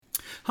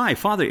Hi,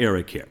 Father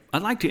Eric here.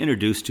 I'd like to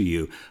introduce to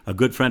you a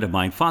good friend of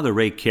mine, Father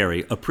Ray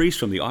Carey, a priest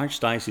from the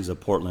Archdiocese of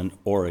Portland,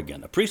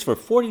 Oregon, a priest for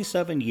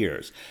 47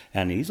 years.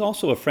 And he's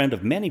also a friend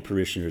of many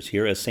parishioners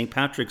here, as St.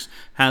 Patrick's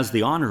has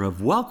the honor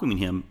of welcoming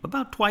him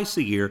about twice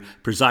a year,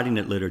 presiding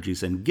at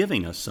liturgies and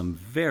giving us some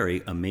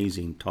very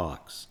amazing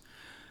talks.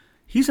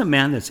 He's a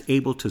man that's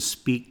able to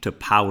speak to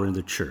power in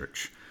the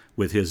church.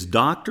 With his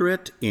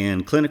doctorate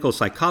in clinical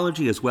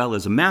psychology as well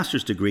as a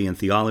master's degree in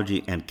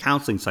theology and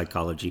counseling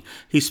psychology,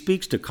 he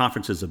speaks to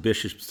conferences of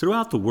bishops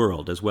throughout the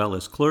world, as well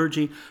as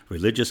clergy,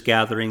 religious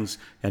gatherings,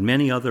 and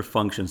many other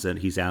functions that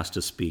he's asked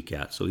to speak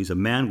at. So he's a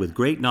man with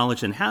great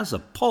knowledge and has a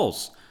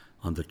pulse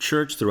on the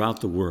church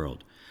throughout the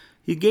world.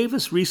 He gave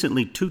us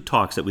recently 2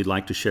 talks that we'd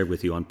like to share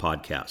with you on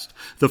podcast.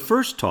 The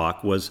first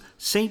talk was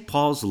St.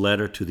 Paul's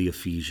letter to the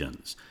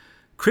Ephesians.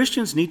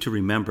 Christians need to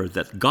remember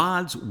that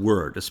God's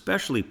Word,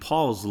 especially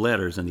Paul's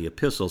letters and the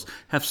epistles,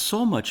 have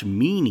so much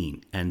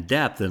meaning and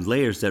depth and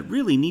layers that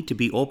really need to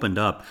be opened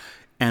up,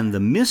 and the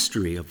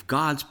mystery of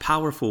God's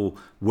powerful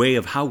way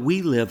of how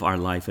we live our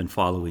life in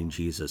following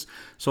Jesus.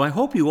 So I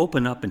hope you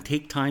open up and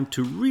take time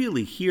to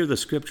really hear the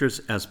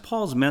Scriptures as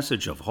Paul's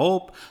message of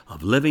hope,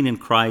 of living in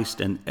Christ,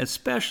 and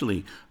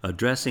especially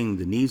addressing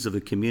the needs of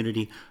the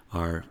community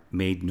are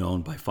made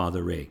known by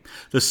Father Ray.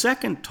 The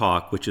second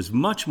talk, which is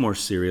much more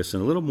serious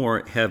and a little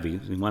more heavy,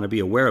 you want to be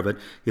aware of it,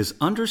 is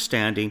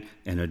understanding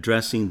and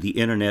addressing the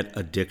internet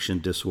addiction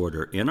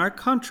disorder. In our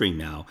country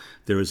now,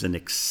 there is an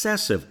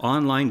excessive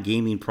online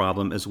gaming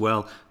problem as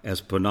well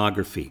as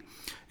pornography.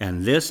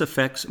 And this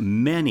affects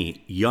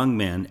many young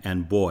men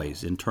and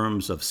boys in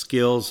terms of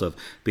skills of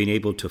being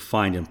able to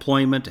find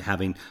employment,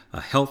 having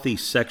a healthy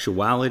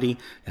sexuality,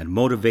 and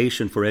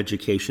motivation for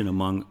education,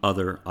 among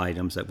other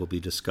items that will be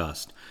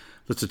discussed.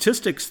 The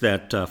statistics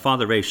that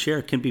Father Ray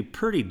shared can be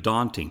pretty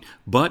daunting,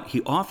 but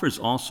he offers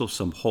also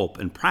some hope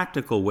and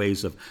practical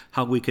ways of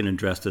how we can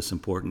address this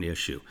important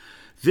issue.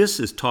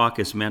 This talk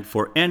is meant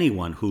for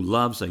anyone who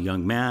loves a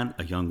young man,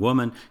 a young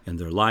woman in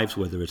their lives,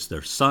 whether it's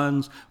their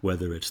sons,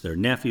 whether it's their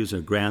nephews or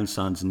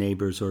grandsons,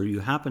 neighbors, or you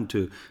happen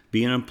to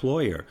be an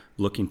employer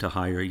looking to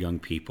hire young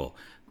people.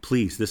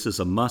 Please, this is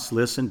a must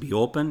listen, be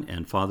open,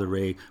 and Father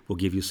Ray will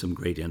give you some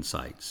great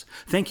insights.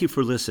 Thank you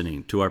for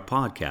listening to our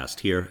podcast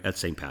here at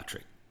St.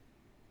 Patrick.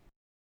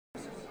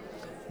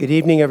 Good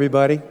evening,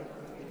 everybody.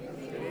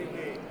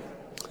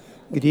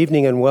 Good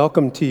evening and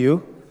welcome to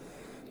you.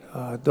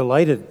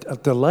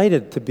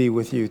 Delighted to be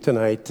with you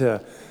tonight,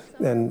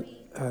 and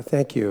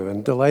thank you.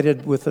 And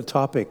delighted with the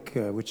topic,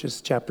 which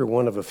is chapter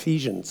 1 of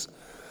Ephesians.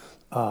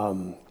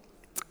 I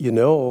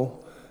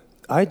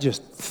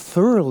just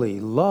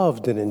thoroughly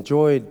loved and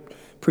enjoyed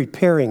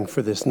preparing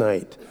for this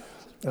night.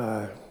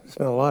 Spent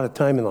a lot of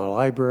time in the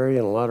library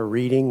and a lot of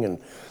reading, and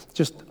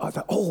I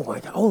thought, oh my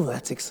God,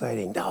 that's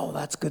exciting. Oh,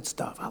 that's good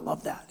stuff. I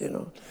love that,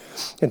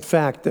 In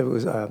fact, I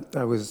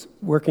was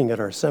working at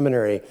our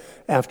seminary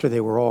after they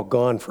were all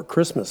gone for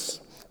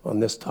Christmas on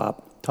this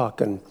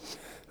talk, and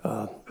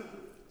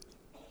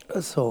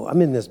so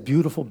I'm in this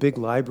beautiful big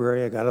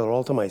library. I got it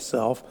all to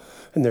myself,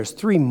 and there's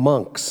 3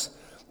 monks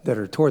that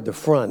are toward the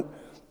front,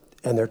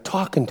 and they're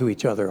talking to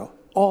each other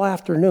all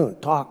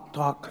afternoon,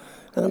 talk,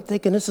 and I'm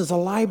thinking, this is a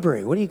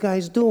library. What are you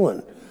guys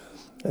doing?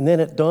 And then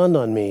it dawned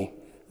on me,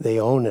 they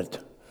own it.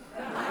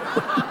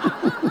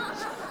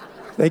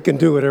 They can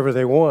do whatever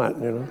they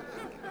want,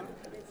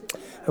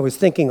 I was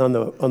thinking on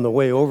the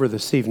way over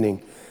this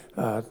evening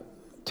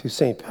to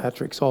St.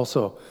 Patrick's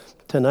also.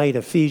 Tonight,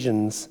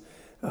 Ephesians.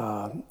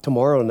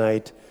 Tomorrow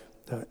night,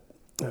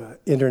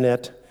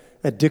 internet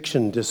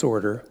addiction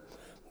disorder.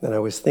 And I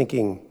was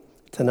thinking,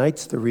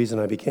 tonight's the reason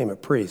I became a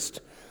priest.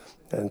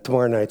 And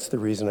tomorrow night's the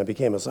reason I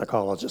became a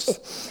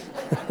psychologist.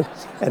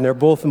 And they're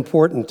both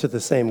important to the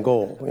same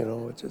goal,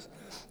 which is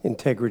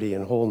integrity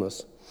and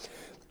wholeness.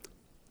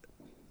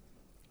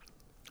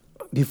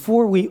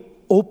 Before we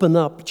open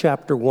up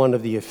chapter 1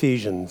 of the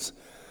Ephesians,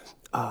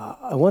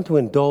 I want to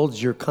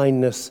indulge your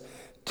kindness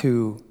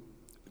to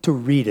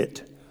read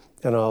it.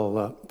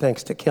 And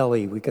thanks to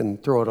Kelly, we can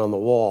throw it on the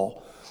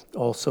wall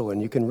also,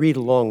 and you can read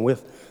along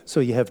with,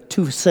 so you have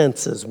 2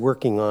 senses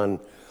working on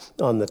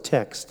the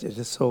text. It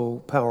is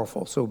so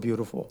powerful, so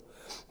beautiful.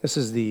 This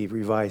is the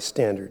Revised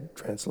Standard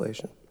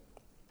Translation.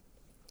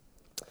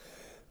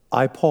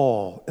 I,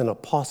 Paul, an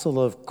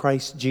apostle of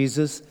Christ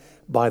Jesus,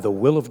 by the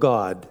will of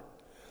God,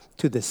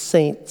 to the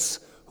saints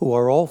who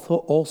are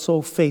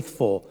also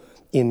faithful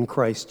in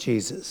Christ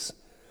Jesus.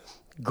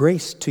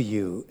 Grace to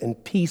you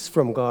and peace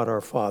from God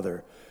our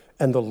Father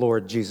and the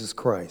Lord Jesus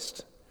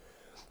Christ.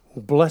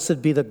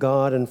 Blessed be the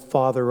God and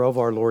Father of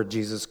our Lord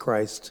Jesus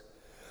Christ,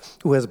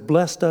 who has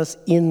blessed us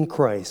in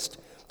Christ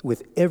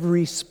with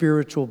every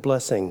spiritual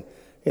blessing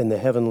in the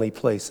heavenly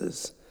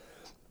places,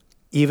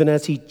 even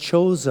as he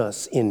chose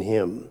us in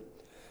him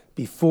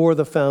before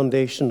the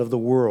foundation of the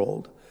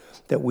world,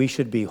 that we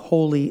should be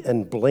holy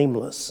and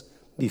blameless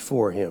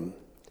before him.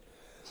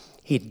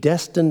 He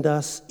destined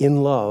us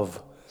in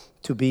love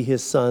to be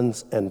his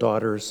sons and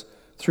daughters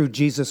through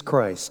Jesus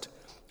Christ,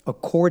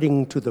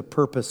 according to the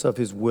purpose of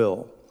his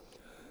will,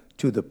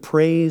 to the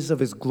praise of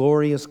his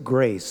glorious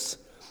grace,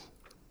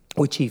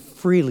 which he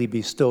freely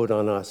bestowed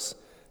on us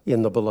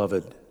in the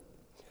Beloved.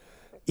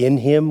 In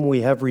him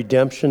we have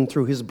redemption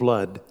through his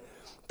blood,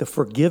 the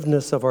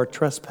forgiveness of our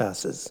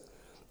trespasses,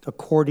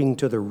 according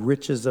to the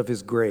riches of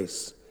his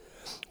grace,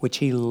 which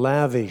he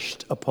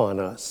lavished upon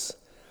us.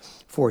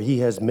 For he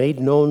has made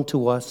known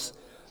to us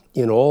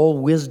in all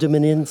wisdom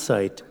and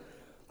insight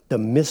the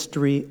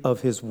mystery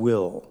of his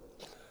will,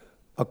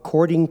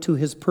 according to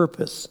his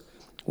purpose,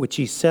 which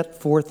he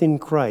set forth in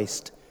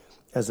Christ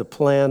as a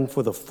plan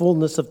for the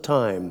fullness of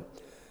time,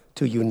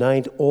 to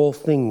unite all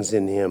things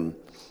in him,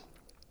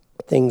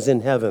 things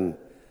in heaven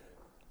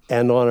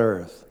and on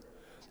earth.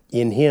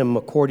 In him,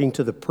 according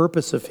to the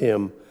purpose of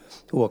him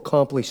who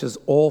accomplishes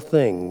all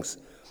things,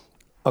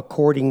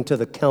 according to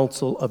the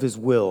counsel of his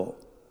will.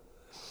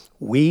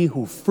 We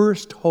who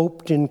first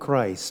hoped in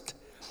Christ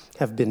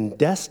have been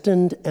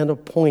destined and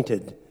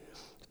appointed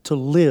to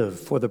live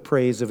for the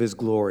praise of his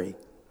glory.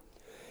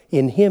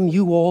 In him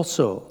you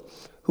also,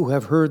 who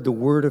have heard the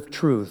word of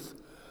truth,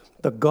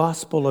 the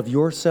gospel of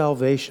your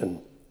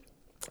salvation,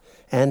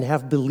 and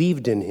have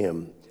believed in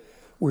him,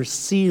 were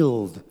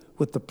sealed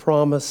with the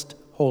promised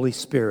Holy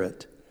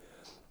Spirit,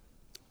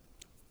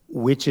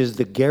 which is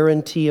the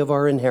guarantee of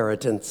our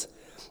inheritance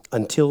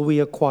until we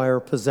acquire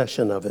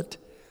possession of it,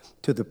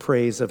 to the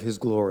praise of his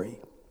glory.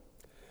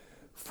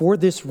 For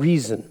this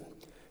reason,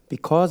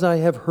 because I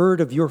have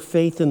heard of your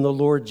faith in the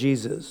Lord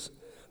Jesus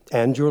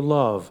and your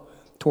love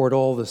toward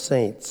all the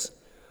saints,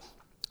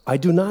 I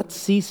do not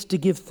cease to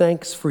give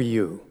thanks for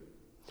you,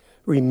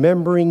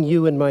 remembering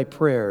you in my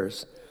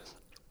prayers,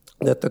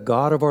 that the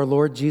God of our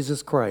Lord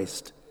Jesus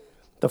Christ,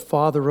 the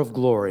Father of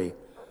glory,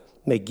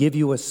 may give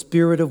you a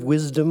spirit of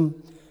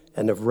wisdom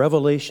and of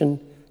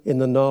revelation in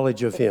the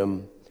knowledge of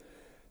him,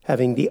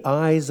 having the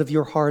eyes of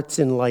your hearts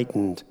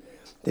enlightened,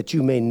 that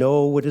you may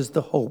know what is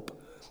the hope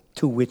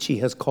to which he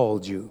has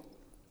called you.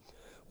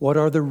 What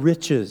are the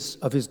riches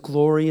of his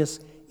glorious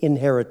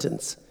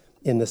inheritance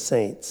in the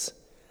saints?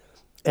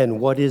 And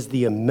what is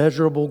the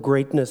immeasurable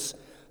greatness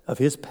of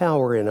his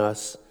power in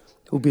us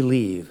who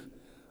believe,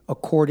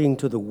 according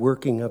to the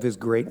working of his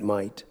great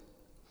might,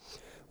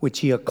 which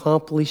he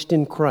accomplished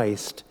in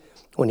Christ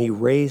when he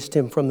raised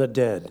him from the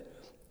dead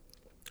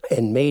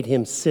and made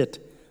him sit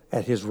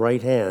at his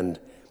right hand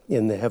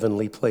in the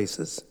heavenly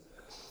places,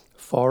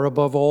 far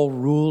above all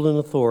rule and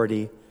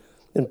authority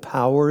and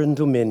power and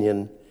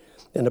dominion,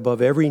 and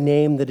above every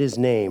name that is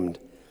named,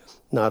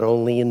 not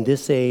only in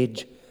this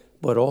age,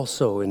 but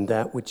also in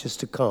that which is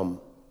to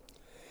come.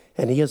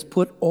 And he has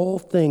put all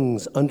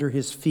things under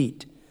his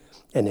feet,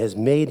 and has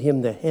made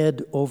him the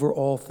head over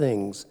all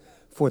things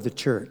for the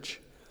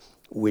church,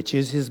 which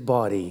is his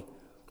body,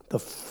 the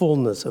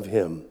fullness of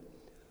him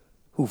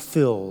who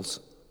fills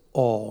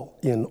all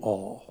in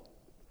all.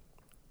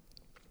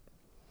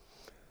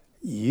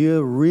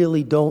 You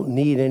really don't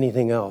need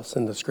anything else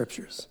in the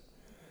scriptures.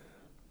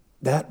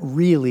 That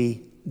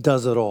really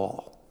does it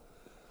all.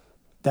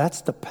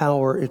 That's the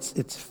power.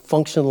 It's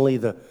functionally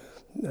the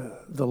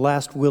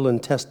last will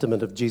and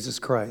testament of Jesus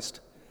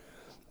Christ.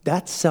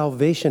 That's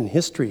salvation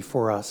history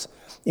for us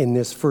in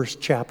this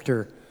first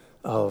chapter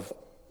of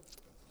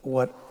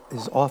what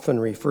is often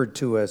referred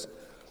to as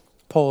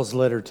Paul's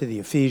letter to the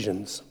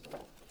Ephesians.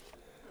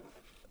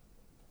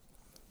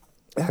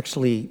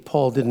 Actually,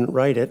 Paul didn't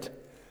write it,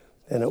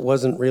 and it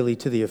wasn't really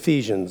to the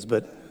Ephesians,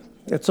 but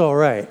it's all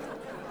right.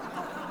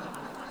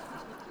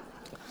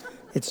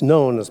 It's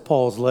known as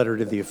Paul's letter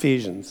to the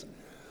Ephesians.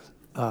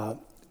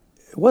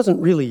 It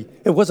wasn't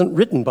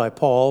written by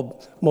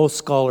Paul. Most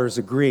scholars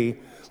agree.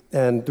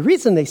 And the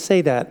reason they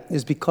say that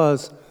is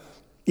because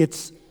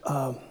it's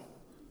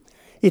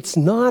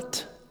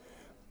not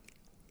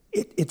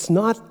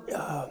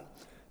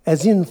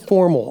as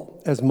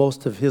informal as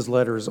most of his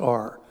letters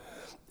are.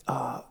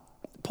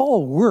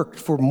 Paul worked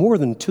for more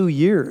than 2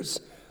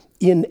 years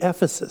in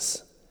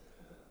Ephesus.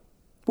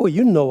 Boy,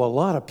 you know a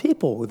lot of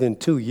people within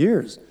 2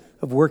 years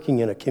of working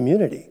in a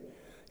community.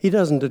 He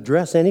doesn't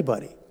address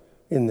anybody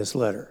in this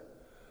letter.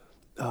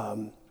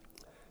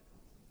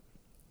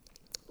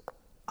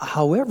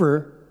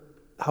 However,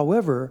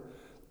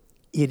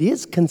 it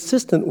is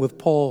consistent with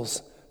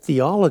Paul's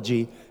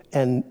theology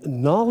and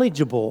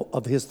knowledgeable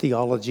of his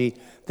theology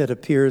that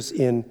appears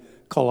in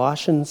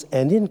Colossians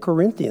and in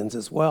Corinthians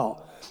as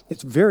well.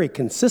 It's very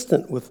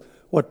consistent with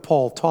what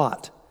Paul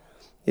taught.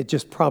 It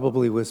just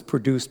probably was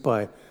produced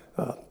by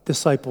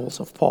disciples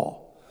of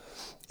Paul.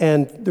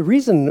 And the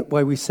reason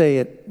why we say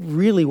it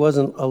really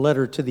wasn't a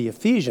letter to the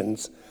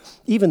Ephesians,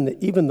 even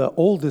the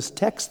oldest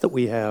text that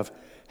we have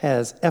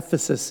has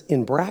Ephesus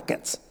in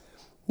brackets.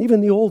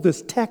 Even the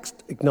oldest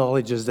text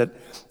acknowledges that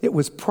it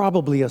was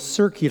probably a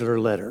circular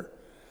letter.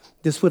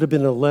 This would have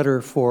been a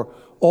letter for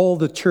all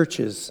the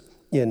churches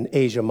in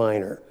Asia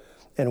Minor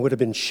and would have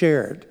been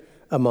shared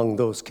among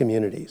those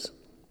communities.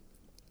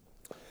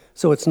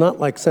 So it's not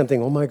like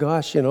something, oh my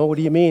gosh, what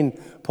do you mean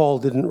Paul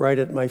didn't write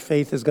it, my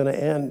faith is going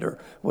to end, or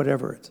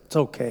whatever. It's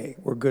okay,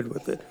 we're good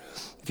with it.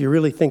 If you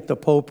really think the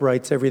Pope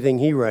writes everything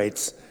he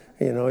writes,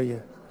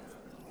 Anyway.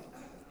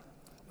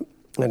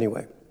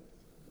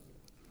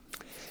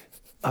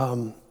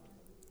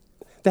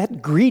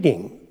 That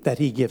greeting that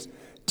he gives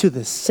to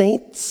the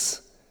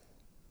saints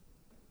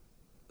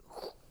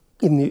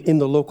in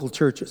the local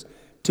churches,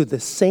 to the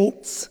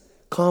saints,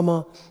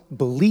 comma,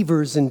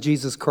 believers in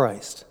Jesus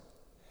Christ.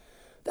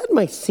 That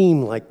might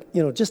seem like,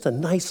 just a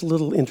nice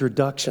little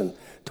introduction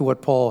to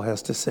what Paul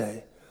has to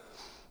say.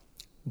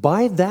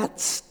 By that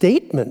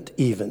statement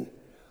even,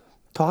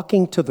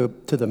 talking to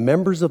the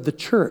members of the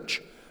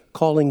church,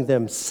 calling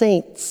them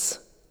saints,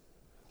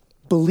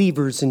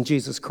 believers in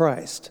Jesus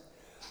Christ,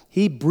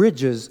 he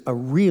bridges a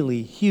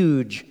really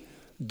huge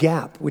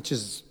gap, which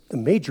is the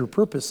major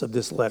purpose of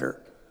this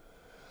letter.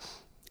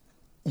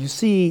 You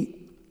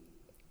see,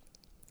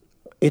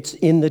 it's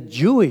in the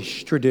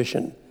Jewish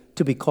tradition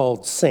to be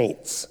called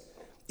saints.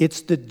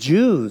 It's the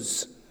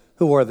Jews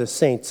who are the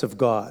saints of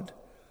God,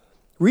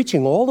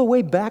 reaching all the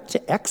way back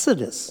to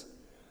Exodus,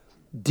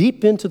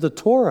 deep into the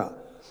Torah.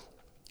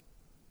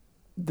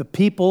 The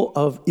people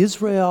of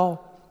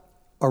Israel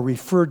are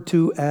referred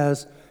to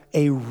as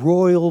a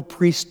royal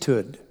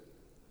priesthood,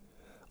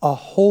 a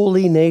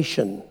holy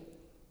nation,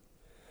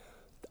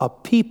 a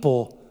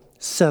people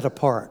set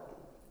apart.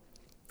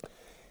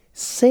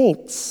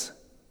 Saints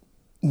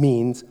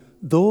means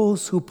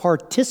those who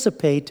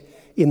participate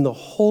in the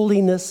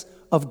holiness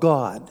of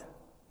God.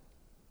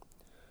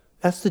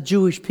 That's the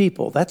Jewish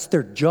people. That's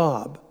their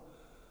job.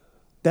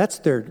 That's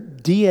their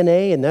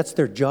DNA, and that's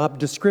their job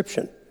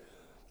description.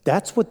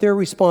 That's what their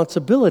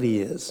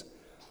responsibility is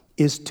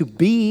to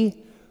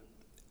be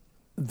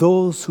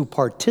those who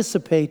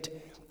participate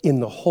in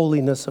the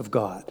holiness of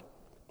God.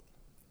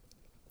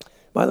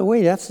 By the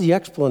way, that's the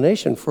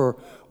explanation for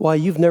why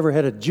you've never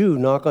had a Jew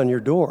knock on your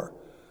door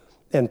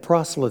and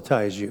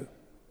proselytize you.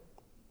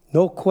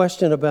 No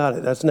question about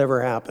it. That's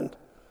never happened.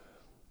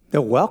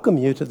 They'll welcome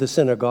you to the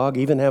synagogue,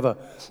 even have a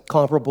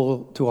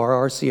comparable to our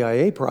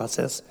RCIA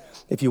process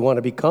if you want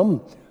to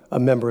become a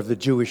member of the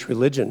Jewish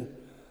religion.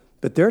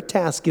 But their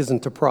task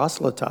isn't to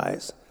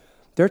proselytize.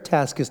 Their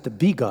task is to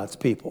be God's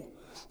people.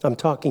 I'm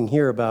talking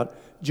here about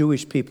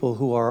Jewish people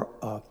who are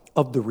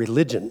of the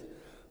religion,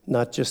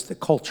 not just the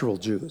cultural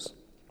Jews.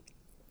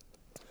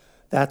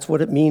 That's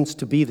what it means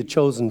to be the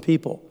chosen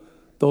people.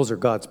 Those are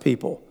God's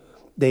people.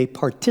 They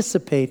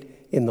participate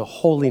in the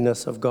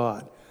holiness of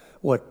God.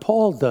 What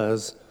Paul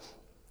does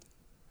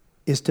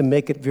is to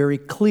make it very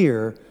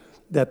clear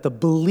that the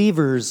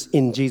believers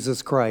in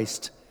Jesus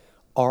Christ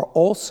are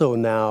also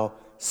now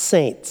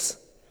saints.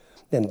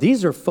 And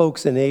these are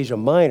folks in Asia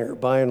Minor,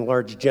 by and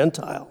large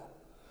Gentile.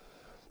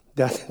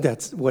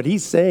 That's what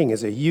he's saying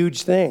is a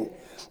huge thing.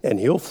 And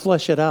he'll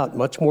flesh it out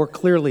much more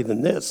clearly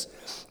than this.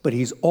 But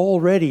he's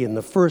already in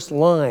the first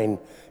line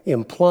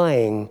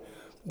implying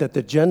that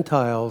the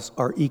Gentiles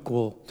are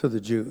equal to the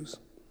Jews,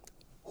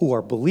 who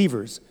are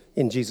believers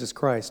in Jesus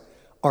Christ,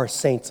 are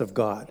saints of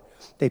God.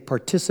 They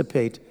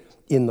participate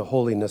in the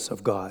holiness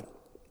of God.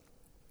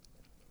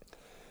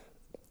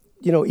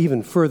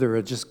 Even further,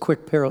 a just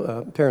quick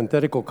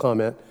parenthetical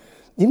comment.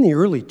 In the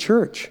early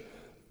church,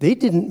 they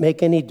didn't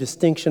make any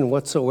distinction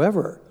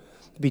whatsoever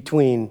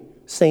between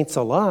saints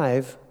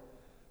alive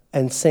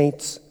and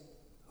saints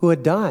who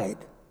had died.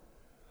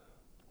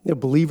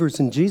 Believers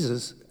in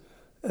Jesus,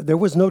 there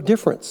was no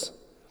difference.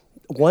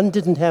 One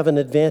didn't have an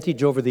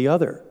advantage over the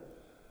other.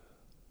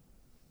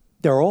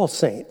 They're all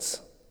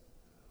saints,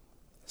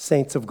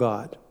 saints of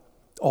God,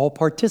 all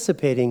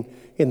participating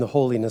in the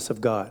holiness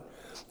of God.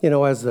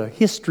 As the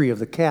history of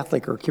the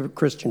Catholic or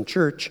Christian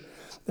Church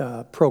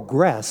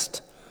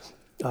progressed,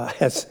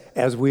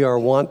 as we are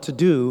wont to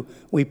do,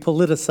 we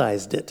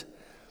politicized it.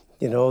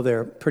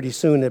 Pretty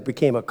soon it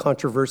became a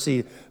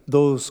controversy.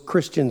 Those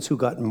Christians who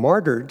got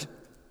martyred,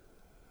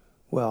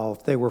 well,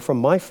 if they were from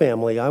my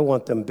family, I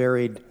want them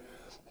buried,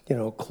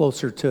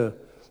 closer to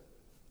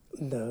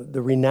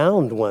the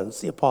renowned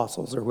ones, the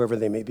apostles or whoever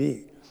they may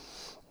be.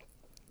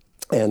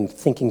 And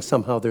thinking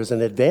somehow there's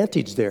an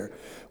advantage there.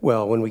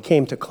 Well, when we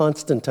came to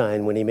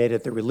Constantine, when he made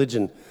it the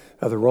religion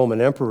of the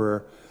Roman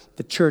emperor,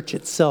 the church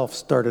itself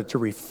started to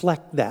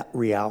reflect that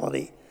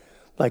reality.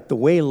 Like the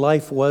way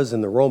life was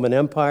in the Roman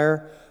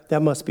Empire,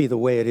 that must be the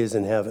way it is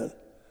in heaven.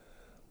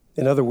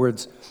 In other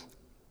words,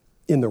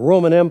 in the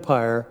Roman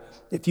Empire,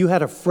 if you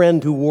had a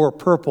friend who wore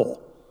purple,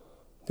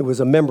 who was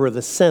a member of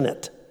the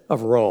Senate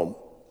of Rome,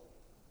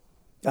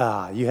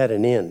 you had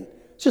an in.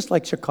 Just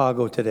like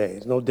Chicago today,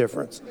 there's no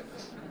difference.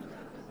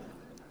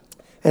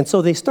 And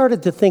so they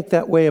started to think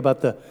that way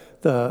about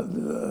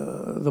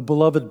the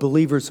beloved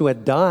believers who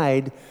had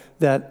died,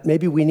 that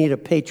maybe we need a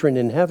patron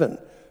in heaven,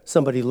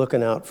 somebody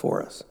looking out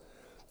for us.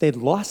 They'd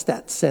lost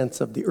that sense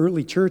of the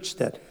early church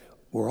that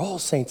we're all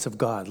saints of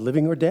God,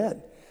 living or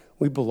dead.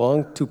 We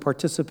belong to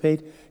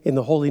participate in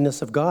the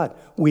holiness of God.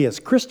 We as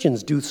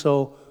Christians do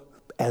so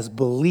as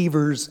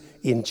believers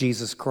in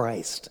Jesus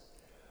Christ.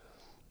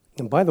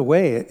 And by the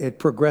way, it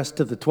progressed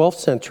to the 12th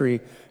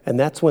century, and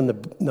that's when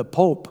the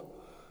Pope,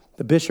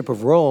 the Bishop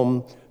of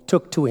Rome,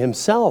 took to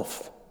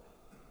himself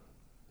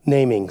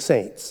naming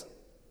saints.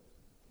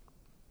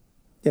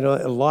 It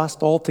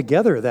lost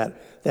altogether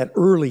that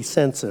early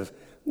sense of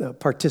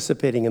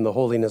participating in the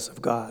holiness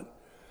of God.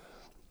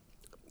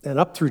 And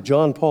up through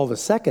John Paul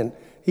II,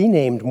 he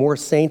named more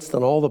saints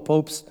than all the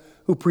popes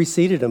who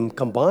preceded him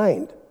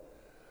combined.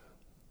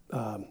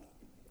 And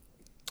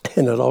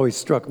it always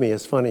struck me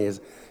as funny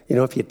as,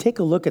 if you take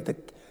a look at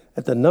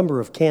the number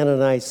of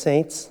canonized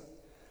saints,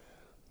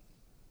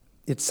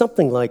 it's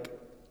something like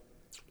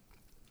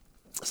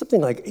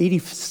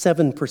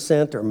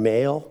 87% are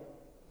male,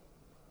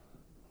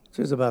 which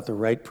is about the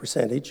right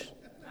percentage.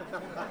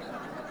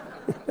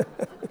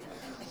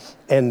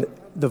 And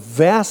the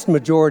vast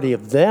majority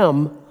of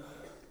them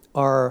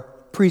are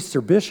priests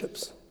or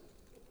bishops.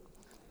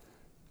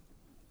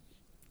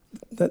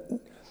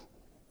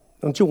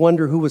 Don't you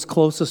wonder who was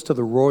closest to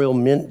the royal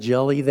mint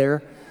jelly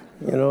there,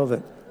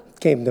 that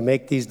came to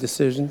make these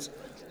decisions?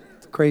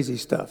 It's crazy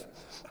stuff.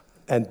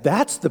 And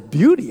that's the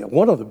beauty,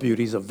 one of the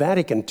beauties of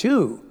Vatican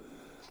II,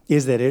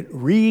 is that it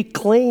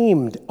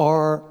reclaimed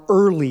our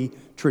early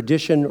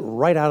tradition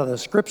right out of the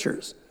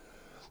scriptures,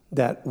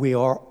 that we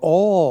are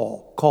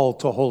all called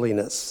to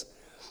holiness.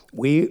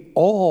 We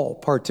all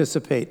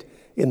participate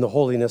in the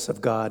holiness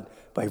of God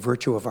by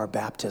virtue of our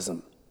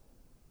baptism.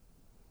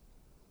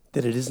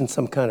 That it isn't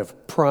some kind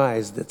of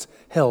prize that's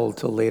held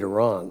till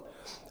later on.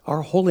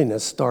 Our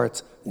holiness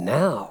starts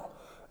now,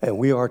 and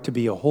we are to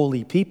be a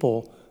holy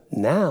people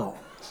now.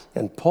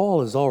 And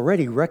Paul is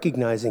already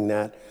recognizing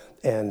that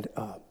and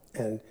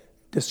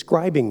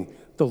describing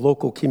the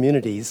local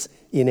communities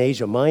in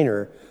Asia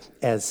Minor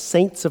as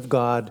saints of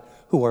God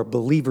who are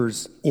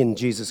believers in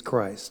Jesus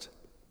Christ.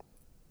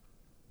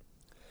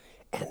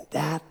 And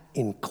that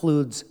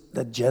includes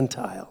the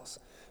Gentiles,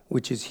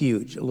 which is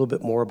huge. A little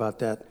bit more about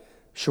that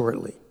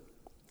shortly.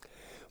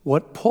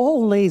 What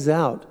Paul lays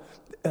out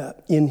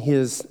in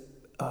his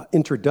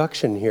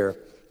introduction here,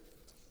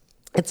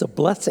 it's a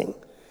blessing.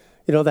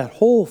 That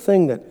whole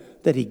thing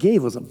that he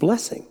gave was a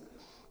blessing.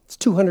 It's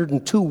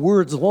 202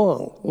 words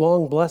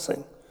long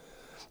blessing.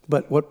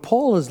 But what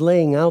Paul is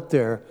laying out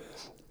there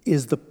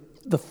is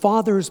the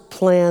Father's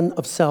plan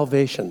of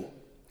salvation.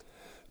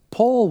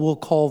 Paul will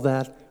call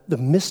that the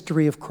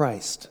mystery of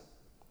Christ.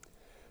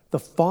 The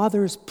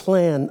Father's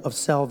plan of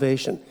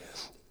salvation.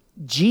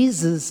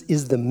 Jesus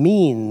is the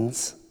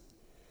means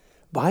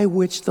by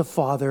which the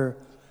Father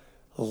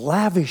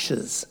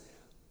lavishes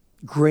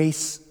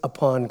grace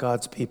upon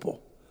God's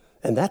people.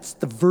 And that's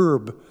the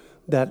verb,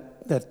 that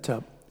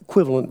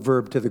equivalent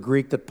verb to the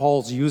Greek that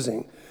Paul's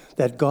using,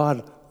 that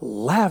God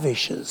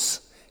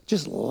lavishes,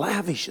 just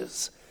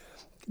lavishes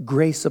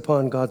grace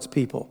upon God's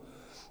people.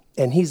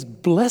 And he's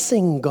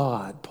blessing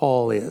God,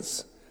 Paul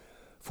is,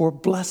 for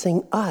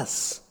blessing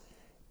us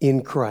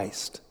in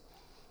Christ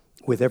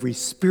with every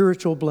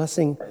spiritual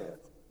blessing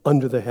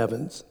under the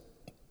heavens.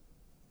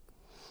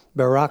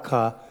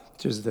 Barakah,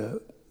 which is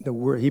the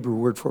Hebrew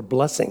word for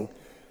blessing.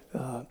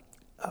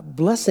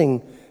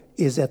 Blessing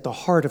is at the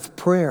heart of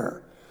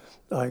prayer.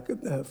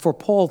 For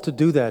Paul to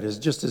do that is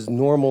just as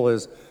normal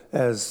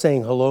as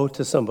saying hello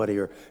to somebody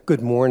or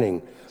good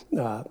morning.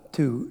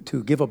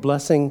 To give a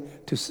blessing,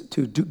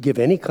 to give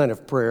any kind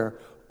of prayer,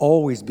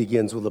 always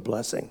begins with a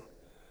blessing.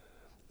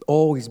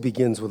 Always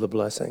begins with a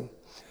blessing.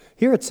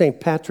 Here at St.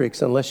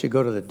 Patrick's, unless you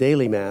go to the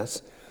daily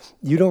Mass,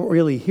 you don't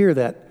really hear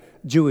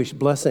that Jewish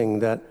blessing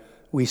that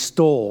we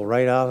stole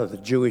right out of the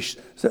Jewish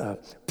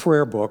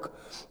prayer book.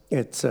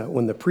 It's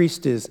when the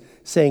priest is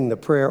saying the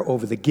prayer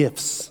over the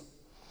gifts.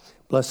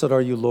 Blessed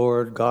are you,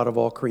 Lord, God of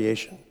all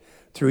creation.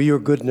 Through your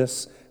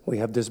goodness, we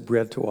have this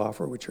bread to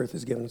offer, which earth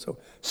has given. So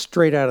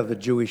straight out of the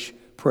Jewish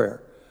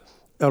prayer.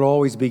 It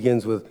always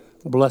begins with,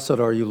 blessed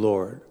are you,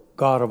 Lord,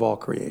 God of all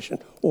creation.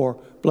 Or,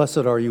 blessed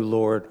are you,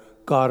 Lord,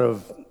 God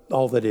of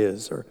all that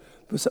is.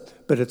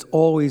 But it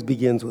always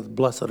begins with,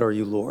 blessed are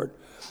you, Lord.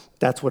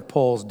 That's what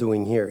Paul's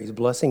doing here. He's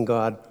blessing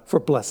God for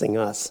blessing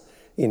us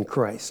in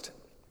Christ.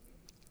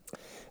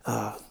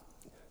 And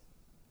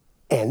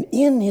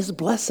in his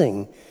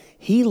blessing,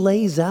 he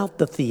lays out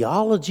the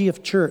theology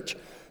of church.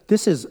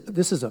 This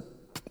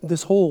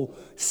whole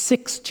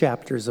 6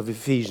 chapters of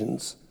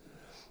Ephesians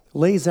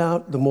lays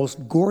out the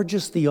most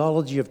gorgeous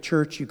theology of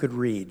church you could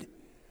read.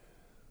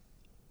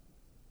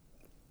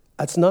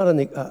 That's not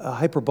a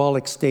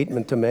hyperbolic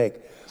statement to make.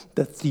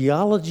 The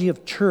theology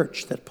of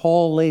church that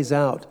Paul lays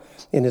out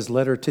in his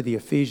letter to the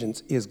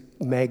Ephesians is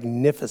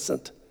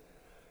magnificent.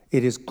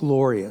 It is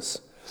glorious,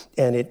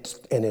 and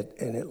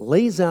it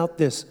lays out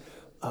this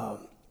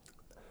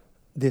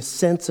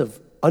sense of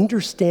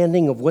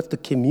understanding of what the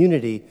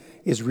community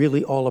is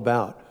really all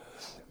about.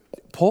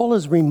 Paul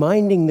is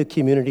reminding the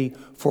community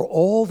for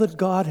all that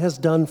God has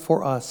done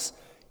for us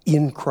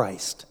in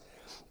Christ,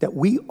 that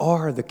we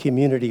are the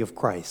community of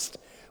Christ.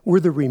 We're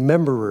the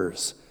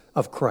rememberers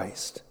of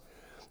Christ.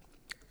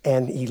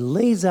 And he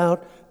lays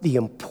out the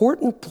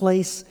important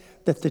place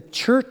that the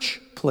church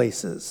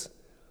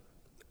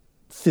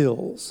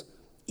fills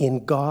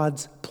in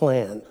God's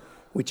plan,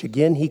 which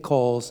again he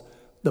calls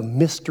the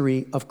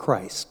mystery of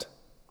Christ.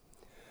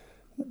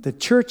 The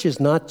church is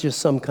not just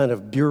some kind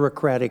of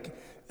bureaucratic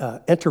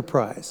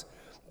enterprise.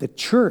 The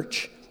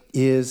church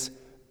is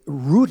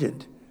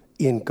rooted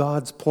in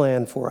God's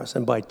plan for us.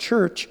 And by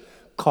church,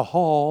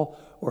 kahal,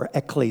 or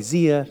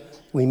ecclesia,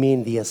 we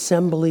mean the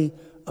assembly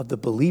of the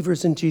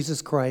believers in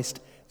Jesus Christ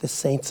the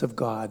saints of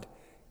God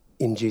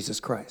in Jesus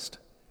Christ.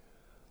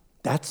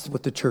 That's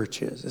what the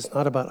church is. It's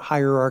not about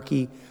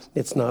hierarchy.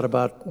 It's not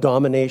about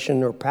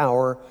domination or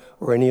power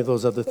or any of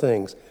those other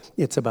things.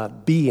 It's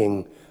about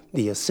being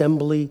the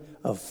assembly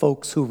of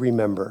folks who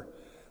remember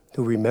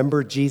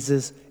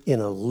Jesus in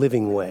a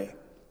living way.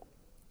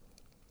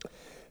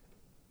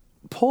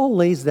 Paul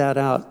lays that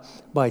out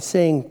by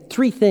saying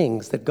three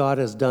things that God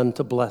has done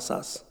to bless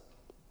us.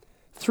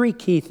 Three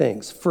key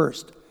things.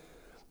 First,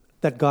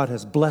 that God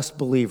has blessed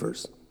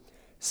believers.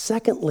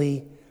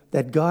 Secondly,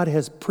 that God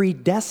has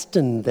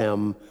predestined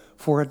them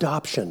for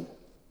adoption.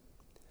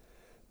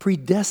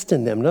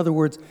 Predestined them. In other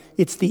words,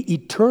 it's the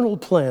eternal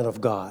plan of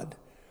God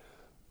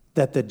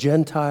that the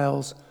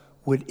Gentiles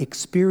would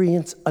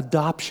experience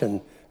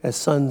adoption as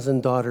sons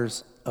and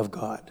daughters of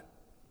God.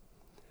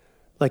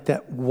 Like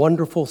that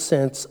wonderful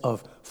sense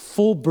of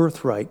full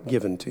birthright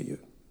given to you.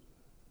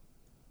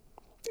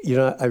 You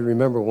know, I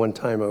remember one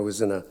time I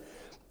was in a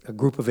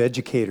group of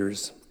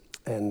educators,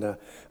 and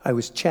I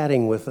was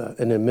chatting with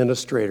an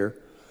administrator,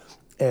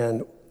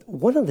 and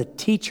one of the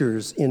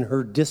teachers in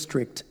her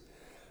district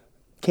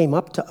came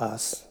up to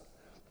us,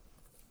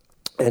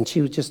 and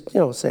she was just,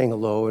 saying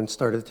hello and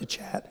started to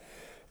chat.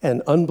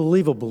 And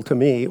unbelievable to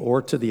me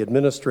or to the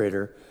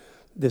administrator,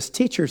 this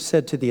teacher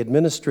said to the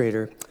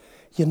administrator,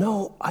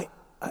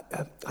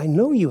 I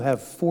know you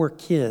have 4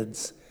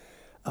 kids,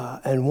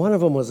 and one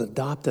of them was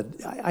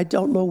adopted. I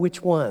don't know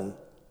which one.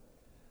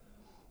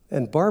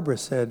 And Barbara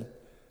said,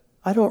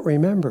 I don't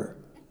remember.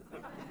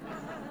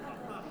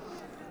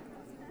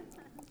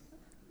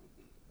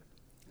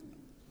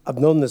 I've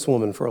known this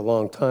woman for a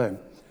long time.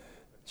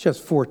 She has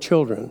 4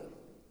 children.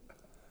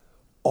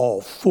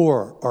 All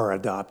 4 are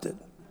adopted.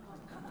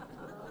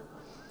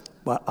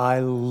 But I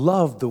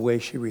love the way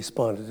she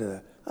responded to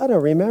that. I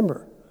don't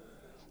remember.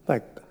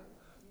 Like,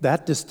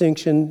 that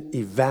distinction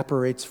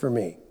evaporates for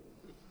me.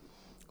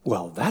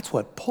 Well, that's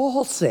what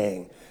Paul's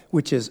saying,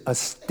 which is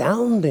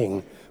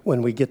astounding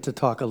when we get to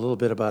talk a little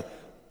bit about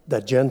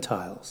the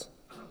Gentiles.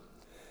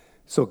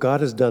 So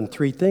God has done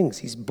 3 things.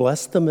 He's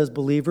blessed them as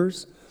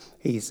believers.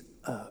 He's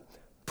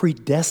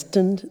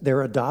predestined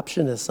their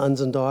adoption as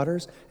sons and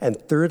daughters. And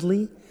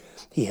thirdly,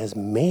 he has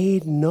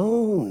made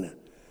known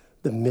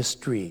the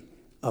mystery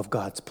of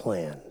God's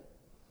plan.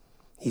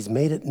 He's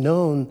made it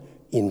known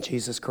in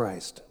Jesus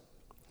Christ.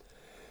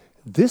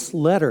 This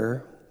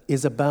letter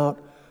is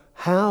about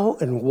how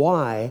and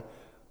why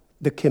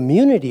the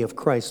community of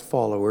Christ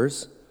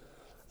followers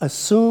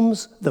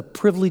assumes the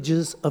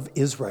privileges of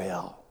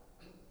Israel.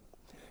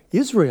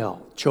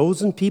 Israel,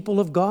 chosen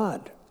people of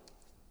God.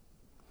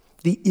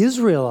 The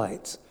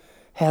Israelites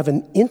have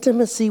an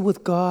intimacy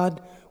with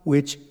God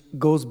which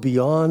goes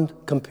beyond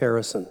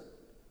comparison.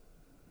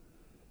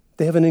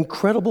 They have an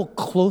incredible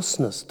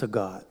closeness to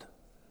God.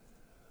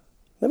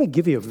 Let me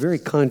give you a very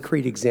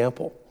concrete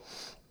example.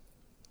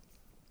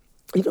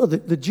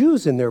 The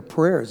Jews in their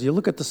prayers, you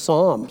look at the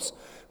Psalms,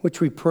 which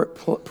we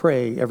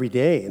pray every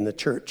day in the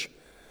church.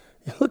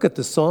 You look at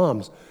the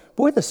Psalms.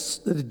 Boy,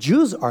 the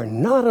Jews are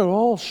not at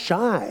all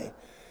shy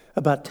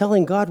about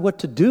telling God what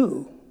to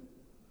do.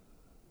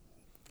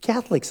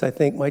 Catholics, I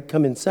think, might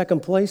come in second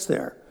place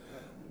there.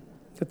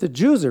 But the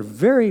Jews are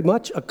very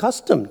much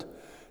accustomed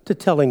to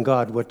telling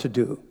God what to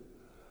do.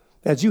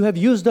 As you have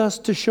used us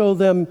to show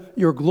them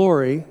your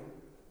glory,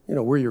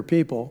 we're your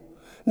people,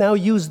 now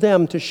use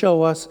them to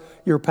show us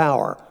your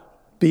power.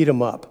 Beat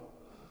them up.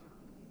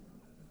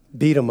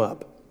 Beat them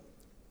up.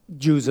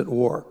 Jews at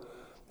war.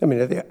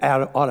 They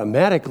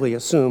automatically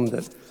assume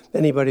that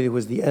anybody who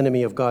was the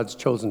enemy of God's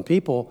chosen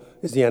people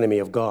is the enemy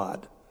of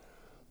God.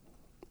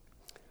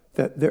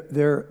 That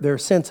their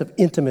sense of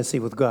intimacy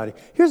with God.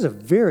 Here's a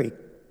very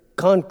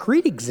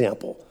concrete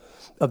example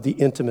of the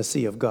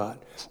intimacy of God.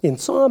 In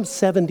Psalm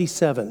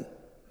 77,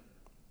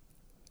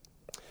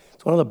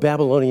 it's one of the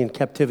Babylonian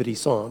captivity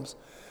psalms.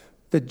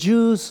 The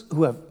Jews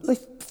who have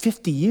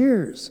 50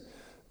 years,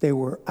 they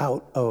were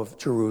out of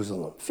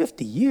Jerusalem.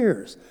 50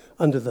 years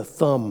under the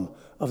thumb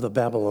of the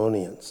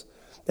Babylonians.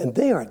 And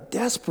they are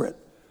desperate.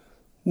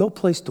 No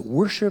place to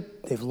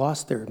worship. They've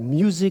lost their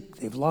music.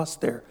 They've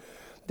lost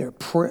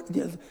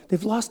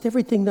they've lost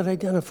everything that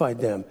identified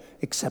them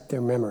except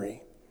their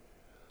memory.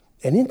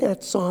 And in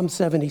that Psalm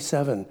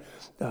 77,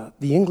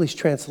 the English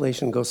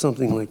translation goes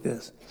something like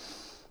this.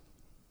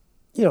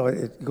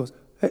 It goes,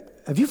 hey,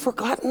 have you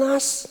forgotten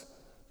us?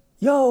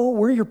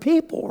 We're your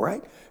people,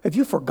 right? Have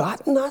you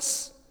forgotten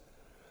us?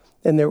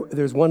 And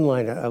there's one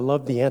line, I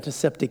love the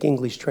antiseptic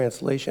English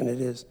translation.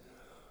 It is,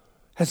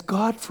 has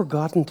God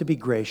forgotten to be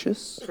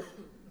gracious?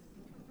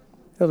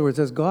 In other words,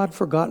 has God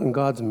forgotten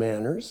God's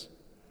manners?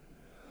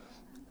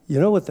 You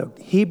know what the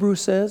Hebrew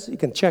says? You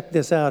can check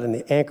this out in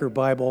the Anchor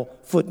Bible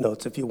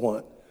footnotes if you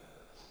want.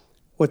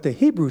 What the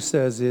Hebrew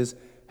says is,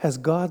 has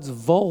God's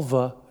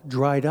vulva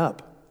dried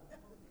up?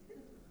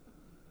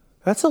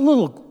 That's a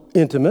little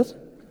intimate.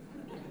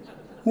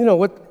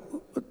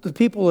 What the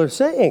people are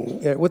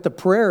saying, what the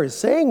prayer is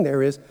saying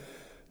there is,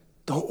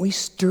 don't we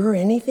stir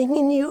anything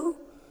in you?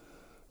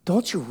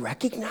 Don't you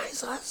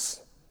recognize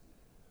us?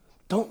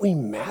 Don't we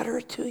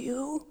matter to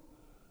you?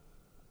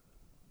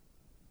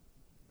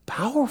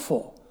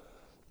 powerful.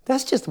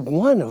 That's just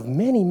one of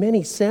many,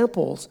 many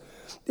samples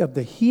of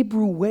the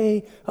Hebrew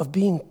way of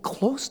being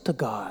close to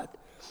God,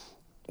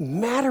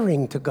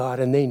 mattering to God,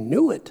 and they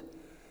knew it.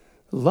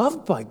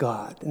 Loved by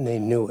God, and they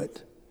knew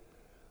it.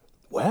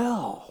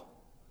 Well,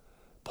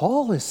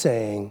 Paul is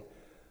saying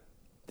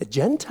the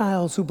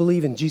Gentiles who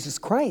believe in Jesus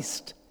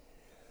Christ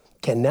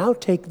can now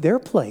take their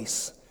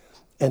place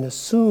and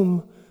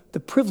assume the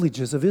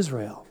privileges of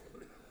Israel.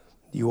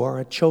 You are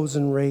a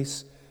chosen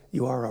race.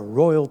 You are a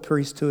royal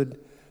priesthood.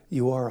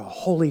 You are a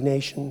holy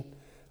nation,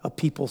 a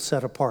people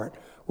set apart.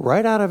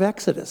 Right out of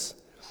Exodus.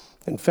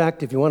 In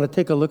fact, if you want to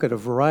take a look at a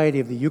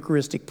variety of the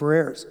Eucharistic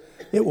prayers,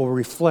 it will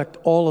reflect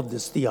all of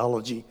this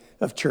theology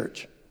of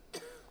church.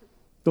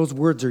 Those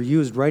words are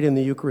used right in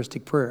the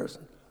Eucharistic prayers.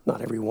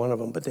 Not every one of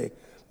them, but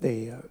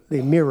they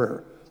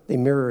mirror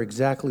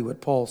exactly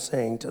what Paul's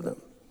saying to them.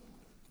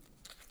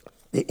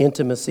 The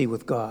intimacy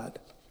with God.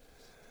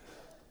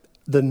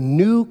 The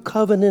new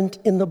covenant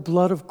in the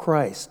blood of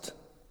Christ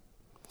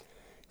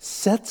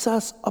sets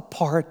us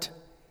apart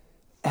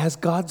as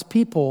God's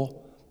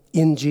people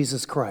in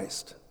Jesus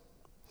Christ.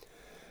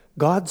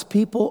 God's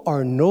people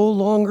are no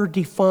longer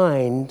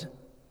defined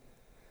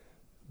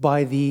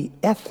by the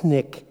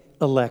ethnic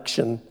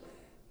election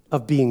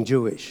of being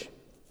Jewish,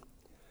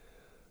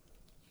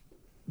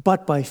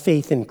 but by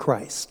faith in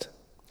Christ.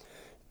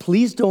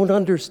 Please don't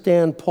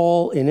understand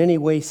Paul in any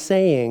way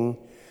saying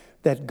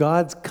that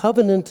God's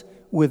covenant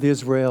with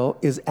Israel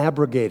is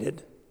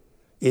abrogated.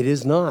 It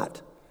is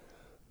not.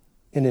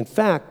 And in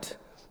fact,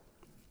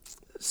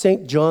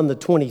 St. John the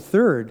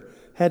 23rd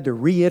had to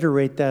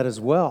reiterate that as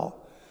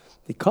well,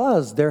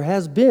 because there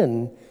has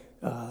been,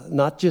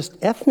 not just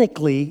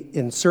ethnically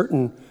in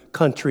certain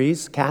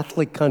countries,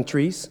 Catholic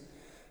countries,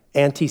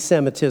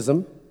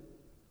 anti-Semitism.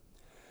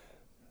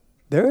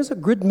 There is a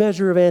good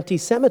measure of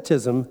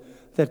anti-Semitism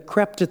that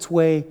crept its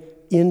way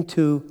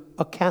into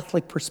a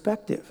Catholic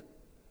perspective,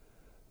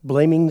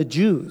 blaming the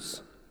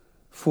Jews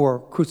for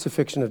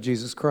crucifixion of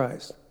Jesus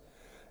Christ.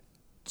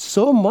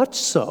 So much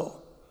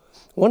so,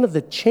 one of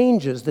the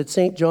changes that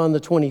St. John the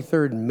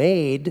 23rd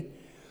made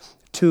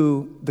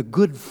to the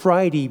Good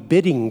Friday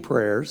bidding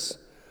prayers,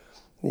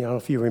 I don't know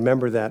if you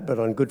remember that, but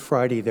on Good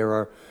Friday there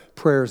are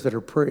prayers that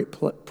are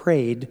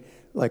prayed,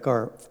 like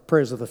our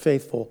prayers of the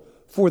faithful,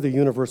 for the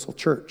universal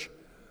church.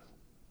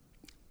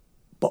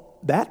 But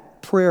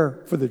that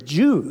prayer for the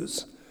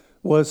Jews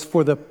was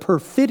for the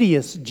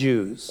perfidious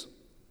Jews.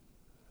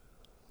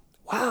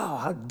 Wow,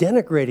 how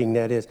denigrating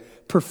that is.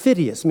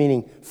 Perfidious,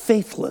 meaning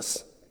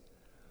faithless.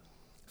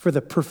 For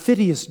the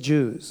perfidious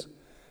Jews.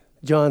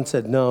 John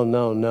said, no,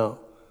 no, no.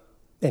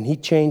 And he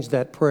changed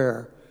that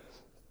prayer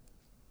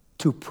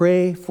to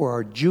pray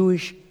for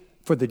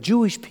the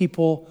Jewish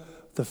people,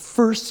 the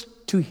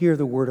first to hear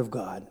the word of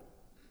God.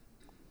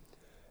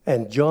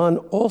 And John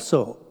Paul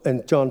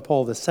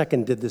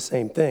II did the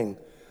same thing,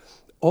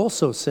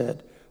 also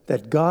said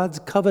that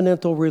God's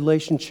covenantal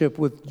relationship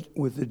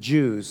with the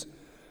Jews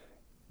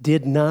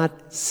did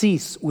not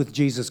cease with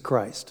Jesus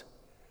Christ.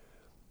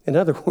 In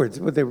other words,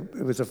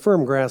 it was a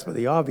firm grasp of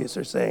the obvious.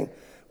 They're saying,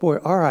 boy,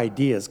 our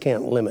ideas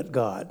can't limit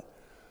God.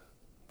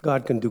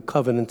 God can do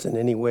covenants in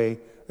any way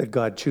that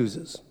God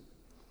chooses.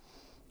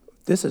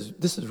 This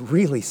is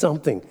really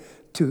something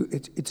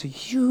it's a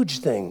huge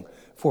thing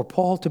for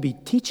Paul to be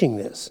teaching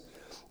this.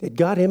 It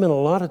got him in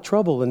a lot of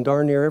trouble in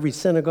darn near every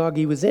synagogue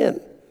he was in,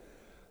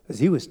 as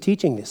he was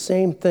teaching the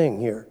same thing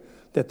here,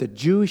 that the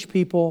Jewish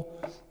people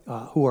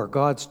who are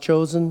God's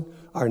chosen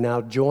are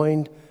now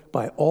joined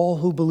by all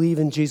who believe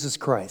in Jesus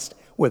Christ,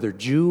 whether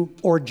Jew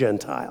or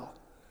Gentile.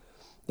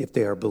 If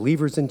they are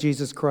believers in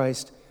Jesus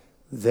Christ,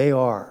 they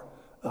are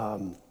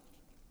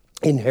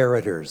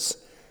inheritors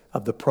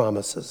of the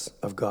promises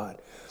of God.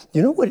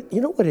 You know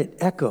what it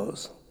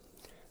echoes?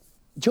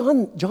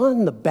 John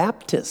the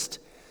Baptist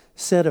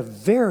said a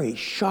very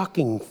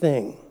shocking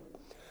thing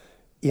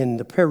in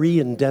the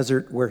Perean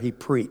desert where he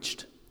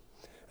preached.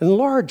 And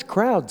large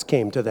crowds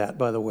came to that,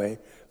 by the way,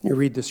 when you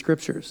read the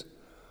scriptures.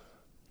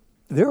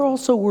 There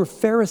also were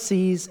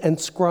Pharisees and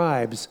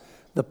scribes,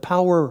 the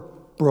power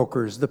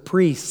brokers, the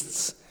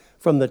priests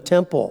from the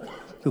temple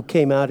who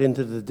came out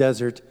into the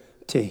desert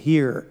to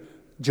hear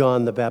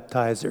John the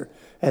Baptizer.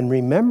 And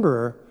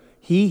remember,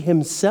 he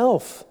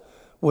himself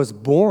was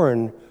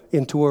born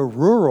into a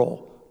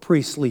rural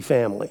priestly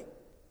family.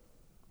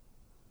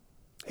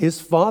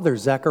 His father,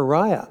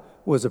 Zechariah,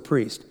 was a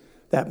priest.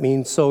 That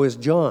means so is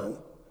John.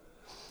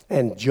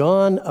 And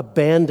John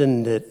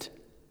abandoned it.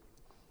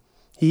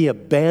 He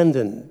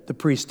abandoned the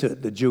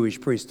priesthood, the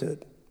Jewish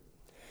priesthood.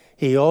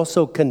 He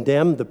also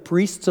condemned the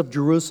priests of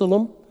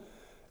Jerusalem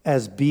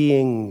as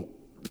being,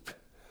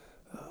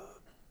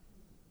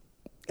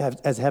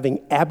 as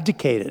having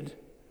abdicated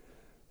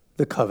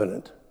the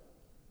covenant.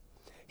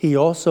 He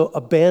also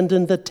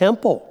abandoned the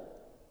temple.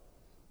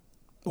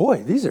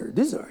 Boy, these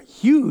are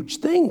huge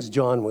things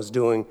John was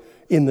doing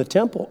in the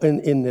temple,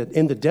 in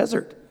the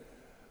desert.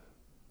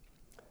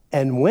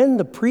 And when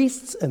the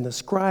priests and the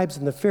scribes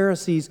and the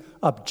Pharisees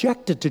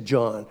objected to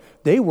John,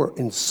 they were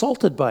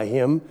insulted by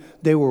him,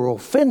 they were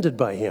offended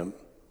by him.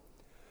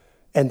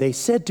 And they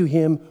said to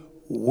him,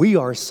 "We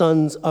are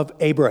sons of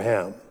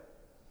Abraham."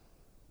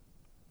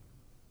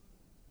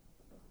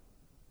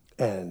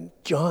 And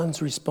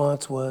John's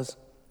response was,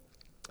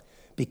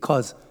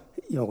 because,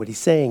 what he's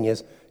saying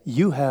is,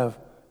 you have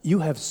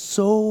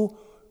so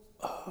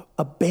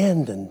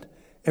abandoned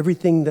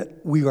everything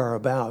that we are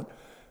about.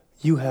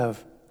 You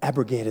have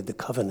abrogated the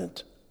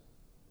covenant.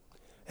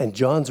 And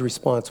John's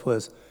response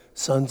was,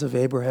 "Sons of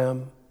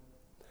Abraham?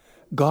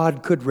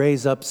 God could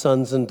raise up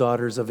sons and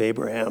daughters of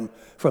Abraham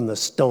from the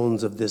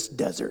stones of this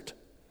desert.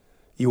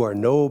 You are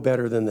no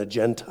better than the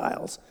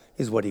Gentiles,"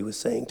 is what he was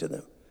saying to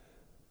them.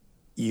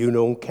 "You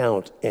don't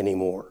count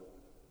anymore."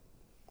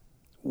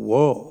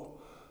 Whoa.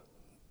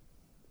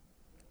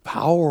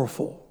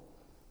 Powerful.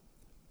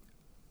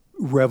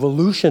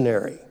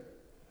 Revolutionary.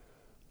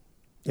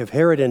 If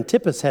Herod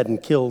Antipas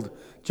hadn't killed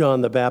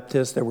John the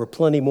Baptist, there were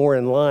plenty more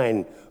in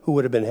line who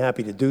would have been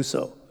happy to do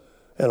so.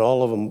 And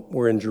all of them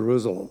were in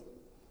Jerusalem.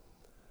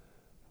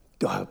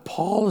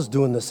 Paul is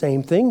doing the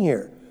same thing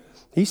here.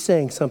 He's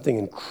saying something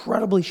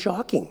incredibly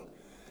shocking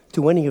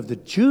to any of the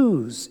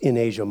Jews in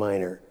Asia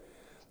Minor.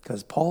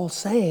 Because Paul's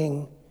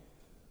saying,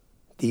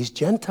 these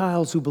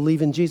Gentiles who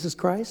believe in Jesus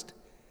Christ,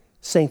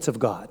 saints of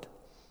God,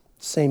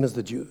 same as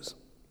the Jews.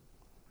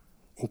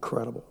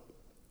 Incredible.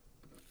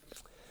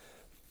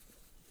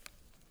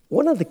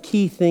 One of the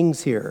key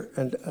things here,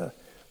 and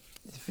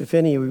if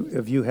any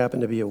of you happen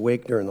to be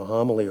awake during the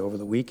homily over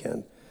the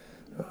weekend,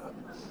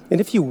 and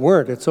if you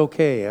weren't, it's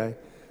okay.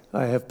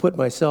 I have put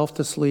myself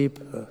to sleep.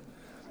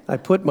 I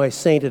put my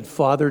sainted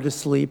father to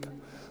sleep.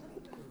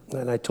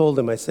 And I told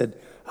him, I said,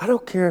 "I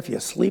don't care if you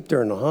sleep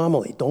during the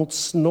homily, don't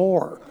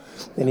snore."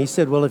 And he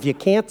said, "Well, if you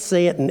can't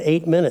say it in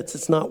 8 minutes,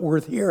 it's not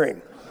worth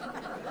hearing."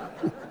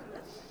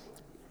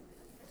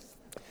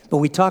 But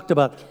we talked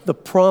about the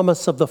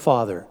promise of the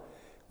Father,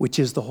 which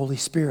is the Holy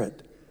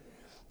Spirit,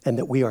 and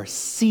that we are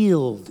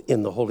sealed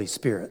in the Holy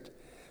Spirit,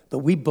 that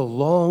we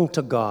belong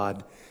to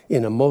God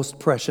in a most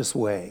precious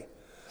way.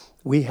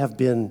 We have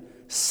been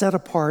set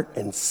apart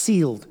and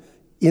sealed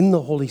in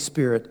the Holy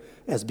Spirit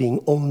as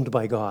being owned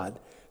by God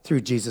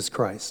through Jesus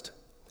Christ.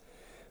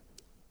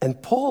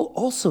 And Paul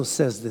also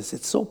says this.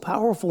 It's so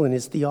powerful in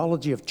his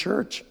theology of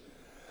church.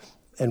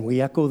 And we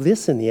echo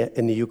this in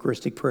the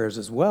Eucharistic prayers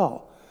as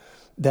well,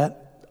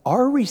 that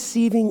our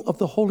receiving of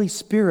the Holy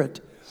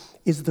Spirit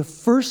is the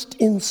first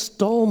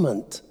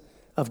installment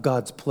of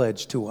God's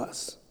pledge to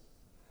us.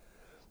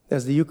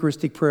 As the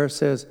Eucharistic prayer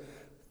says,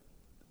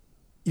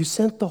 "You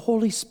sent the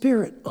Holy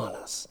Spirit on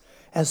us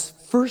as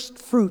first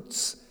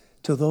fruits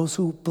to those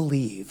who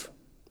believe."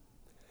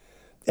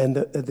 And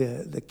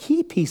the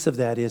key piece of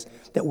that is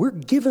that we're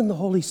given the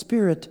Holy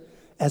Spirit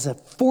as a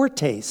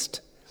foretaste,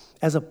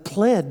 as a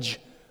pledge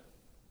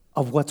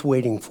of what's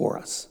waiting for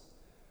us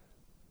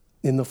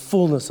in the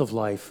fullness of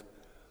life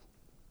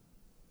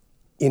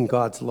in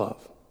God's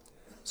love.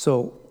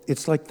 So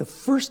it's like the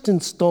first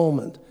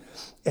installment.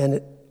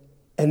 And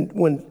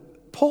when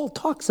Paul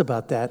talks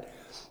about that,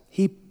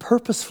 he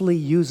purposefully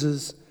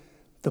uses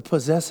the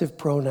possessive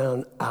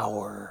pronoun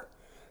our.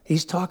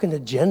 He's talking to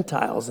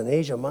Gentiles in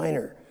Asia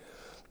Minor.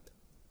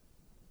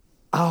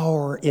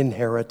 Our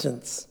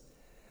inheritance,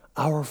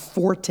 our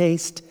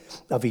foretaste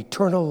of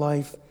eternal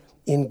life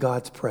in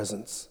God's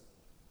presence.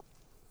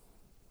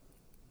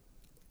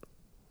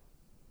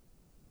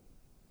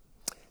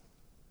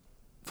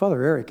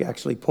 Father Eric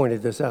actually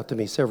pointed this out to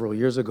me several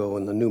years ago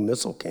when the new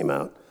missal came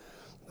out,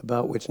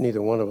 about which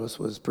neither one of us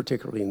was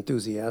particularly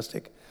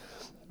enthusiastic.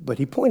 But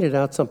he pointed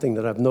out something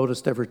that I've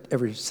noticed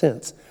ever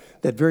since,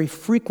 that very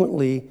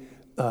frequently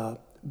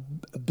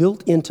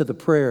built into the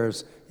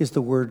prayers is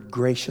the word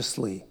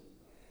graciously.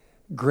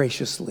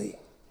 Graciously.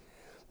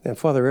 And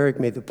Father Eric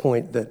made the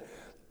point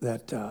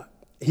that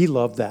he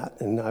loved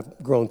that, and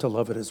I've grown to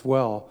love it as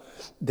well,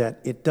 that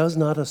it does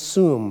not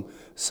assume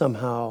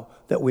somehow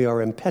that we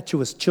are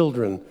impetuous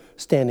children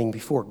standing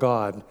before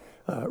God,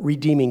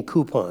 redeeming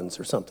coupons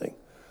or something.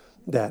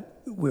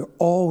 That we're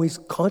always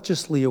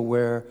consciously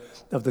aware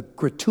of the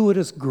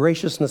gratuitous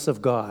graciousness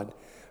of God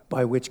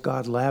by which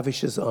God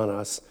lavishes on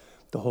us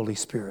the Holy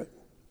Spirit,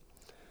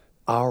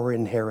 our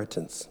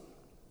inheritance.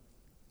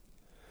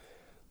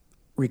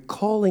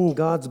 Recalling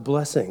God's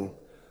blessing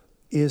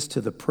is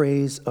to the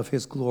praise of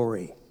his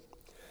glory.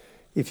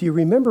 If you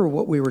remember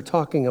what we were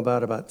talking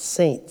about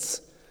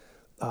saints,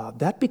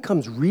 that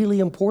becomes really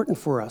important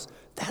for us.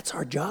 That's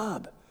our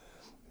job,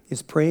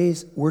 is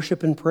praise,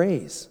 worship, and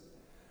praise.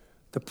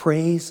 The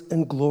praise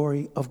and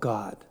glory of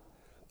God.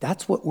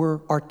 That's what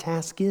our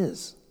task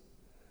is.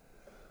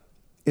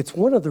 It's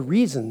one of the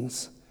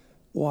reasons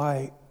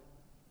why,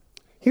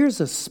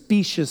 here's a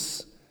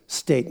specious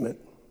statement.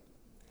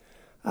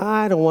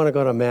 I don't want to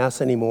go to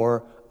Mass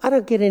anymore. I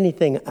don't get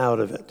anything out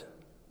of it.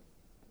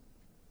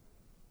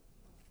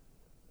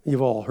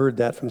 You've all heard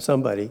that from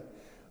somebody,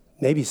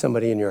 maybe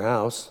somebody in your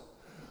house.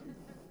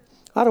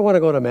 I don't want to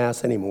go to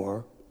Mass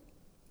anymore.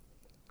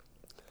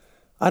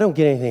 I don't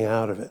get anything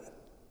out of it.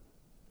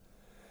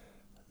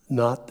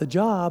 Not the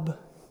job.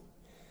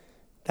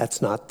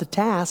 That's not the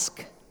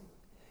task.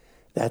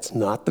 That's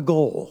not the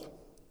goal.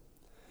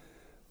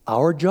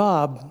 Our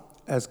job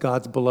as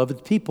God's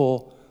beloved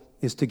people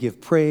is to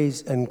give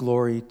praise and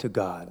glory to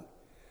God.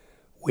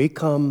 We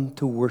come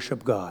to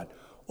worship God.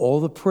 All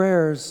the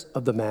prayers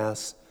of the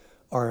Mass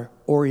are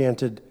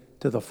oriented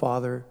to the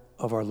Father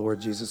of our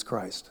Lord Jesus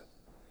Christ.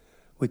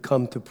 We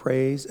come to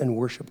praise and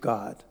worship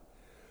God.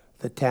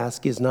 The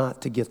task is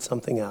not to get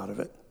something out of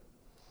it.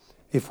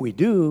 If we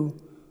do,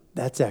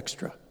 that's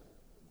extra.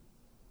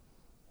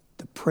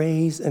 The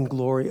praise and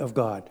glory of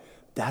God.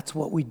 That's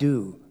what we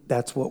do.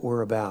 That's what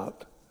we're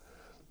about.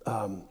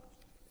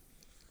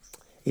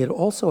 It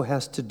also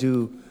has to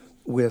do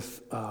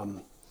with,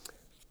 the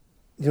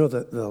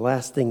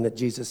last thing that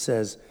Jesus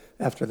says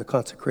after the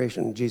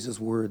consecration, Jesus'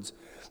 words,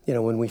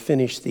 when we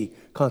finish the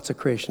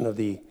consecration of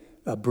the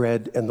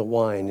bread and the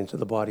wine into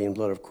the body and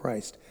blood of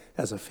Christ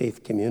as a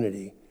faith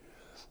community,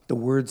 the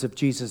words of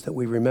Jesus that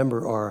we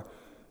remember are,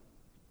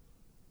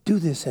 do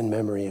this in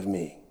memory of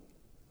me.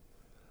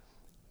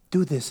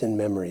 Do this in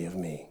memory of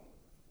me.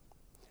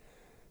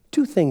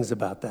 Two things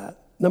about that.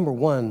 Number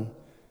one,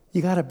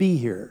 you got to be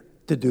here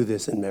to do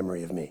this in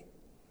memory of me.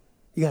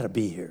 You got to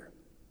be here.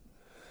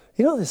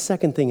 The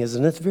second thing is,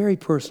 and it's very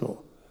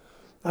personal.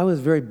 I was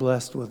very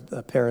blessed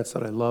with parents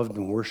that I loved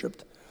and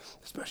worshiped,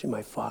 especially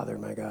my father,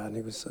 my God.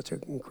 He was such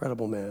an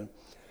incredible man.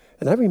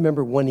 And I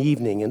remember one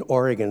evening in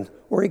Oregon.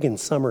 Oregon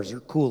summers are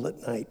cool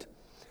at night.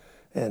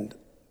 And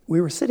we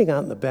were sitting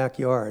out in the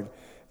backyard,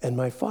 and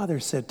my father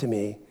said to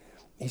me,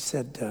 he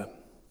said,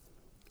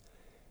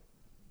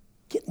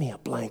 get me a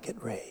blanket,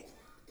 Ray.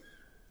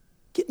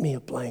 Get me a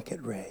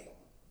blanket, Ray.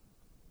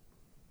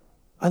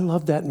 I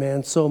loved that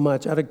man so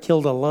much, I'd have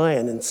killed a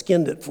lion and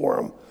skinned it for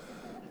him.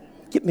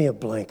 Get me a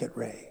blanket,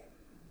 Ray.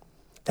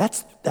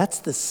 That's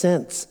the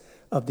sense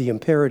of the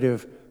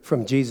imperative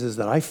from Jesus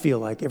that I feel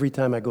like every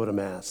time I go to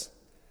Mass.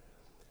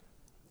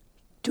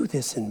 Do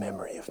this in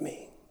memory of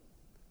me.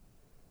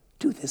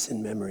 Do this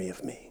in memory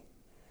of me.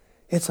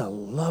 It's a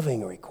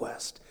loving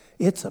request.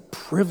 It's a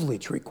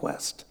privilege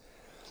request.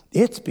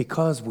 It's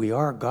because we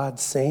are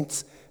God's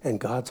saints and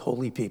God's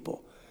holy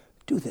people.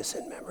 Do this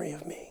in memory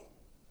of me.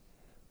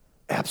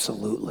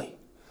 Absolutely.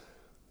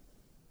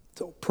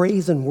 So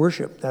praise and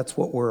worship, that's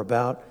what we're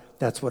about.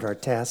 That's what our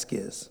task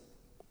is.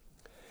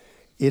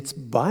 It's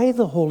by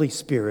the Holy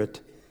Spirit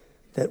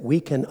that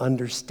we can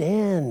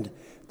understand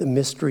the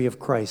mystery of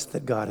Christ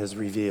that God has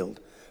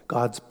revealed,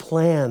 God's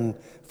plan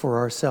for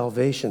our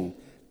salvation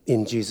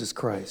in Jesus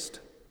Christ.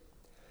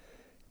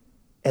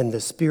 And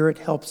the Spirit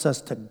helps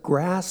us to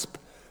grasp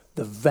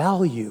the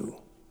value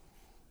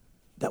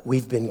that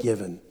we've been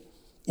given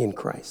in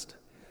Christ.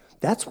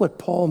 That's what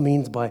Paul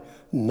means by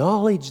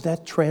knowledge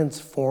that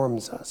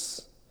transforms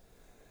us,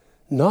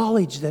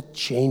 knowledge that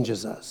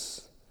changes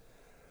us.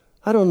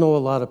 I don't know a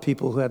lot of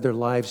people who had their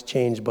lives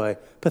changed by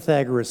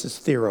Pythagoras'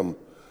 theorem.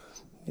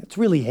 It's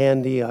really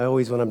handy. I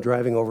always, when I'm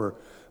driving over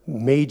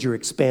major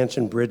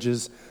expansion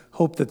bridges,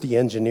 hope that the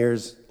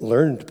engineers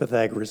learned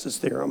Pythagoras'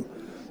 theorem.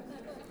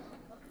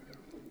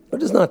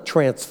 But it's not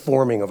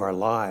transforming of our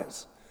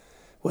lives.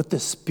 What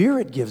the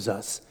Spirit gives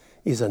us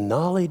is a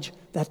knowledge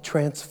that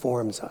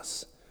transforms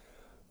us,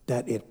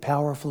 that it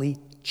powerfully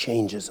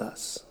changes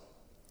us.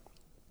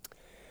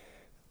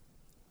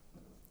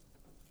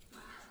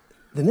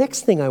 The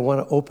next thing I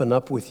want to open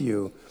up with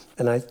you,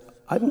 and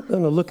I'm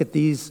going to look at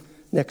these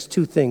next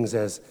two things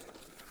as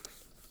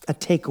a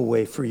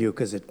takeaway for you,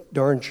 because it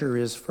darn sure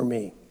is for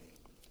me.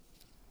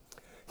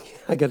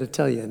 I got to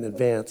tell you in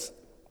advance,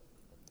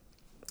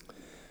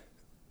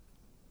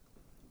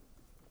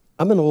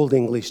 I'm an old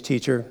English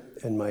teacher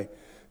in my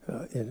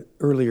in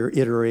earlier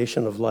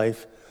iteration of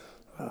life.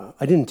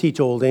 I didn't teach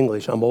Old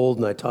English. I'm old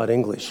and I taught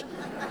English.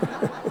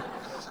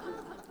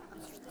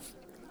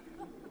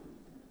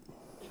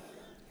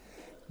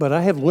 But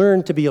I have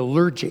learned to be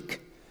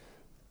allergic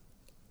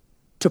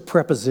to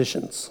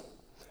prepositions.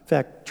 In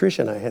fact, Trish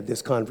and I had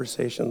this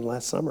conversation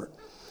last summer,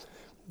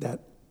 that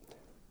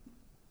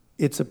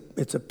it's a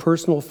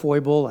personal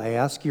foible. I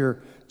ask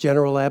your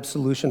general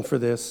absolution for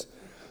this,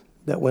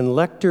 that when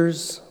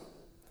lectors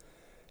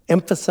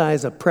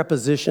emphasize a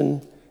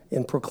preposition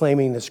in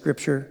proclaiming the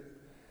Scripture,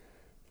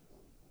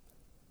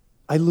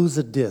 I lose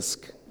a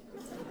disc.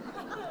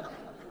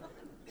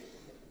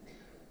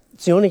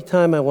 It's the only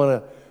time I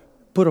want to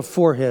put a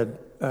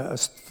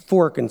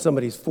fork in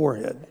somebody's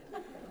forehead.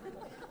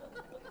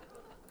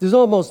 There's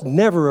almost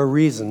never a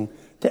reason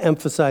to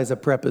emphasize a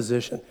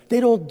preposition.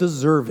 They don't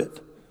deserve it.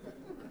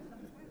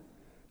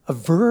 A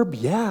verb,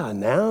 yeah. A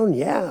noun,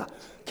 yeah.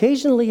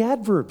 Occasionally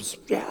adverbs,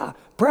 yeah.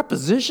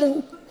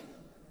 Preposition,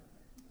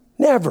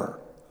 never.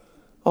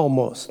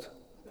 Almost,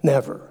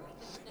 never.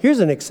 Here's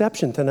an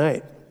exception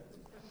tonight.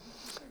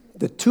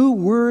 The two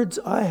words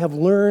I have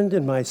learned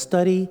in my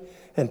study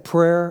and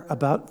prayer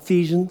about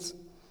Ephesians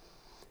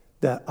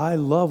that I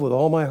love with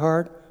all my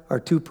heart are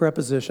two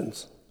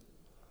prepositions.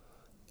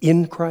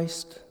 In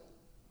Christ,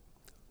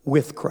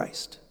 with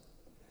Christ.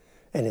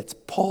 And it's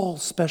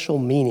Paul's special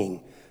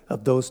meaning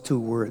of those two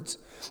words.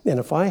 And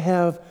if I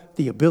have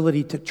the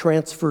ability to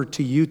transfer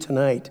to you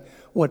tonight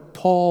what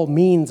Paul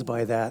means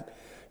by that,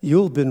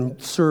 You've been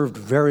served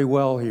very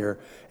well here,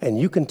 and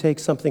you can take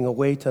something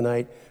away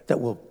tonight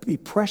that will be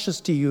precious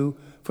to you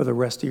for the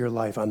rest of your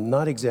life. I'm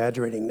not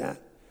exaggerating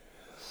that.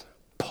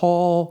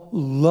 Paul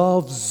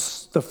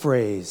loves the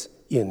phrase,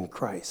 in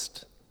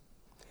Christ.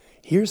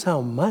 Here's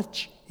how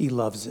much he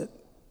loves it.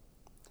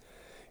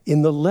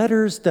 In the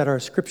letters that our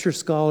scripture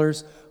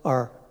scholars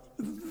are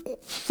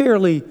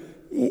fairly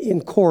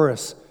in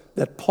chorus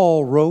that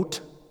Paul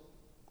wrote,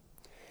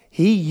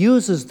 he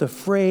uses the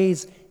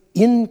phrase,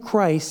 in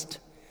Christ,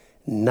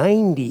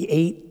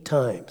 98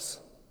 times.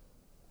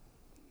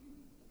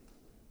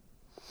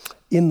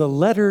 In the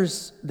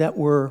letters that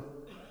were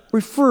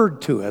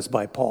referred to as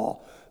by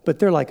Paul, but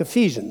they're like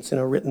Ephesians,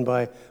 written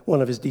by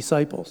one of his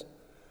disciples,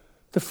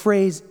 the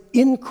phrase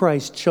in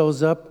Christ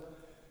shows up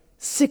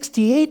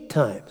 68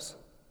 times.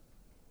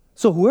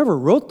 So whoever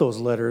wrote those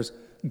letters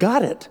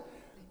got it.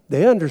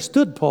 They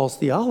understood Paul's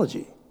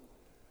theology.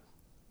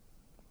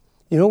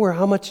 You know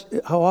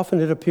how often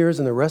it appears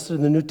in the rest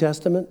of the New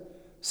Testament?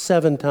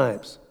 7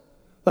 times.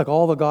 Like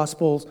all the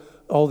Gospels,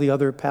 all the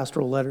other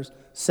pastoral letters,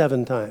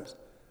 7 times.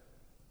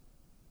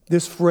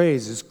 This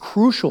phrase is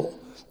crucial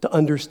to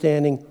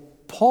understanding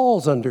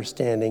Paul's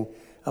understanding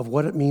of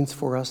what it means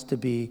for us to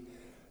be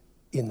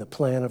in the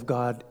plan of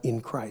God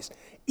in Christ.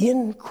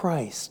 In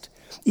Christ.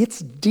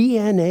 It's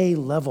DNA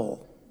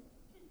level.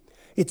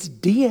 It's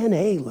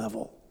DNA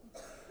level.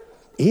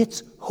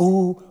 It's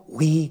who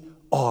we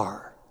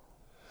are.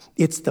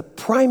 It's the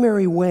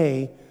primary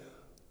way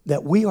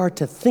that we are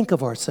to think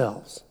of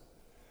ourselves.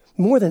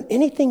 More than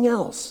anything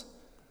else,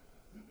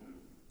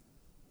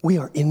 we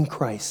are in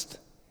Christ.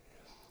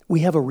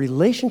 We have a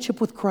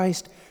relationship with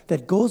Christ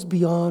that goes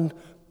beyond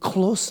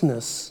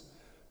closeness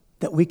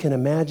that we can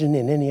imagine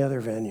in any other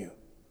venue.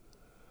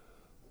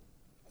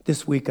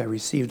 This week I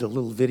received a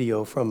little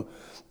video from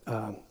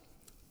a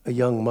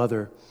young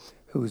mother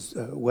whose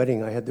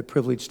wedding I had the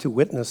privilege to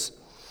witness.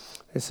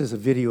 This is a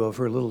video of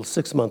her little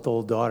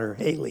 6-month-old daughter,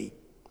 Haley.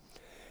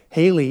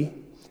 Haley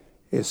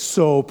is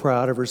so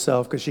proud of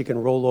herself because she can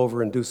roll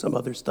over and do some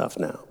other stuff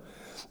now.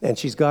 And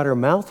she's got her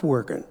mouth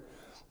working.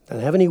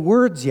 Doesn't have any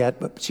words yet,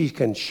 but she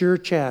can sure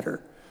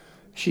chatter.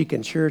 She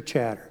can sure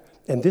chatter.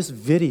 And this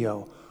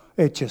video,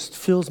 it just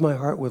fills my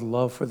heart with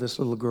love for this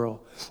little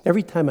girl.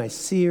 Every time I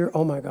see her,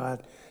 oh my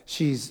God,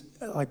 she's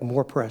like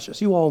more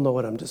precious. You all know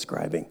what I'm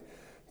describing.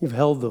 You've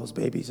held those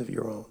babies of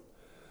your own.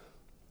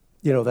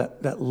 You know,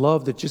 that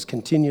love that just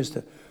continues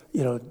to,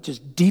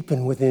 just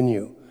deepen within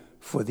you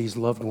for these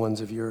loved ones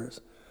of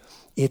yours.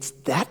 It's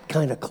that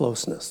kind of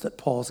closeness that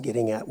Paul's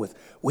getting at with,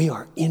 we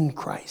are in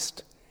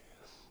Christ.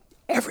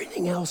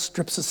 Everything else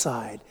strips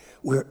aside.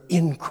 We're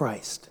in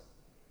Christ.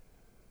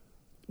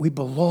 We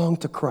belong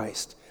to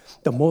Christ.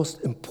 The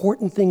most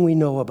important thing we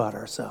know about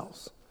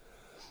ourselves.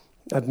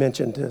 I've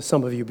mentioned to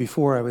some of you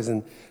before, I was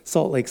in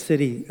Salt Lake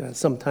City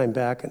some time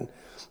back, and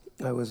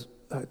I was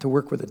to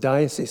work with the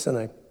diocese, and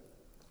I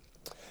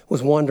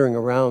was wandering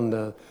around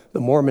the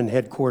Mormon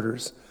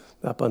headquarters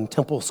up on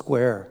Temple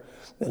Square,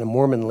 and a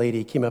Mormon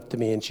lady came up to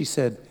me and she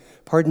said,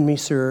 "Pardon me,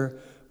 sir,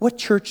 what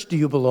church do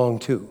you belong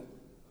to?"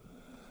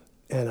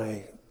 And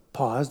I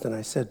paused and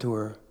I said to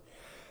her,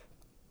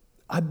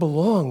 "I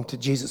belong to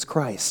Jesus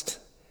Christ.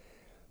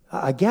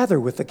 I gather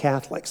with the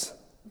Catholics."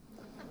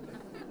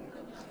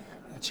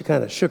 And she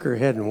kind of shook her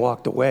head and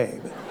walked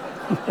away.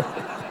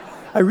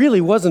 I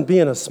really wasn't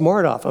being a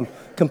smart-off. I'm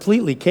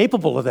completely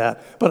capable of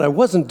that, but I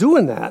wasn't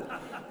doing that.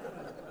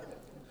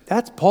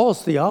 That's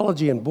Paul's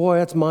theology, and boy,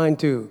 that's mine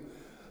too.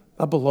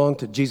 I belong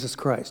to Jesus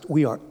Christ.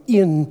 We are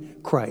in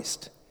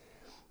Christ.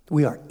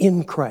 We are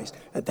in Christ.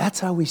 And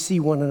that's how we see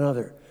one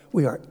another.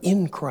 We are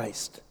in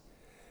Christ.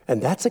 And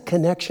that's a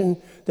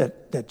connection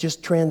that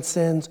just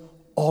transcends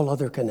all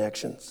other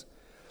connections.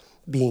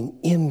 Being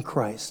in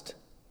Christ.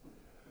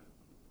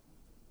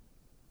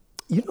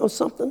 You know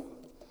something?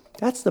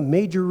 That's the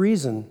major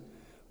reason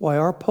why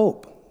our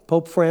Pope,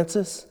 Pope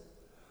Francis,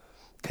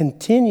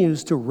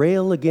 continues to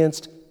rail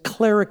against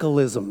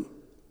clericalism.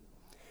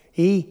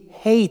 He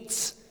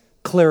hates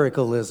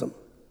clericalism.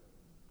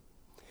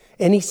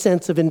 Any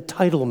sense of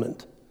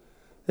entitlement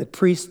that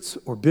priests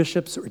or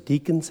bishops or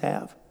deacons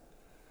have.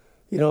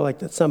 Like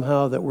that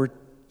somehow that we're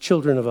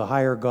children of a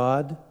higher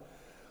God,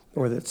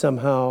 or that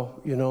somehow,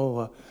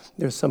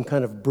 there's some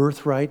kind of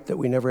birthright that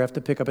we never have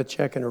to pick up a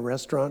check in a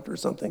restaurant or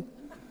something.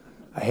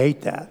 I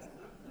hate that.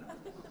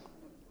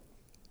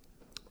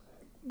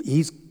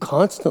 He's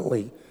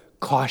constantly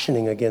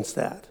cautioning against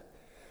that.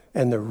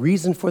 And the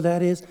reason for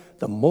that is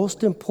the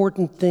most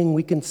important thing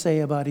we can say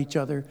about each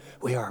other,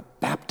 we are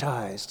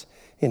baptized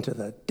into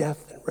the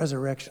death and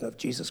resurrection of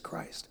Jesus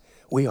Christ.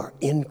 We are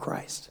in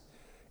Christ.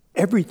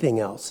 Everything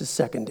else is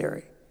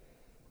secondary.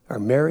 Our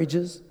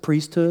marriages,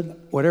 priesthood,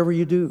 whatever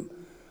you do,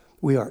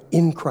 we are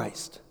in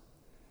Christ.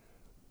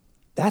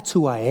 That's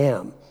who I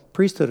am.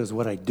 Priesthood is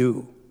what I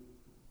do.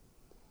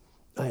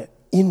 I am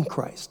in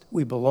Christ.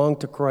 We belong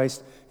to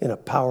Christ in a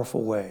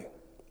powerful way.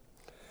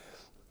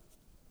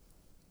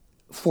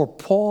 For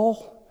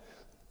Paul,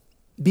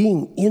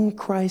 being in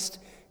Christ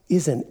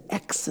is an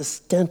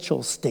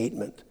existential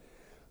statement.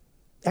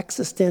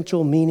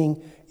 Existential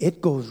meaning,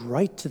 it goes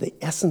right to the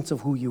essence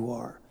of who you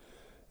are.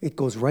 It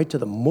goes right to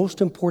the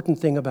most important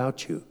thing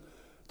about you,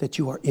 that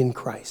you are in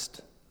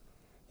Christ.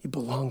 You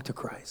belong to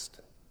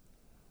Christ.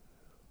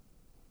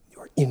 You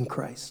are in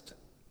Christ.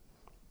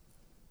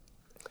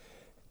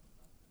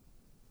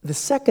 The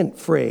second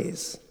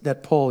phrase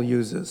that Paul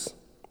uses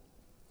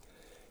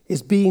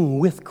is being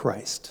with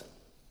Christ.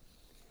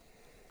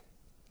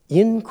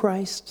 In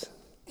Christ,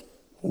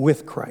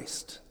 with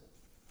Christ.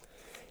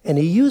 And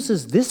he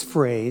uses this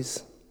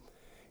phrase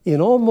in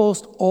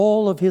almost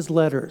all of his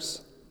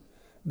letters,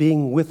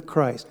 being with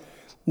Christ.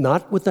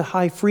 Not with the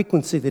high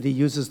frequency that he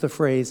uses the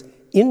phrase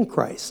in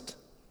Christ,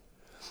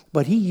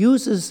 but he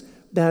uses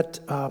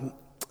that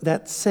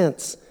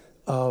sense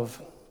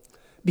of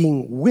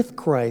being with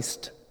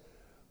Christ.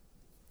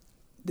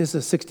 This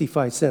is a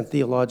 65-cent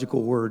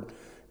theological word.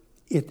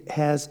 It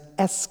has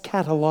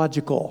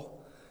eschatological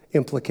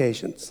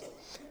implications.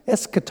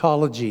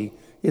 Eschatology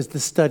is the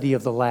study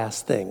of the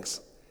last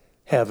things.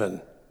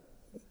 Heaven,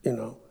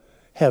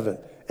 heaven.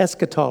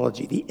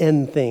 Eschatology, the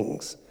end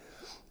things.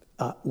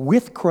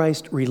 With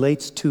Christ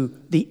relates to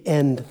the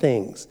end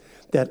things.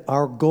 That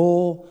our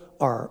goal,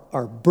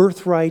 our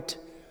birthright,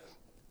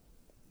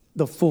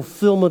 the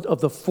fulfillment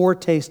of the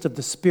foretaste of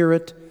the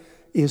Spirit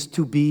is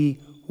to be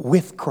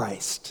with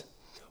Christ.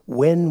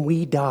 When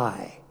we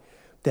die,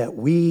 that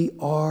we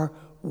are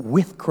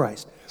with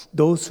Christ.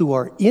 Those who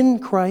are in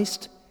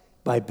Christ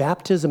by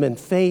baptism and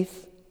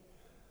faith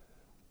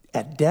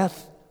at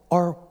death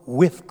are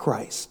with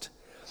Christ.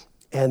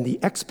 And the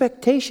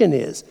expectation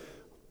is,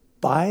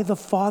 by the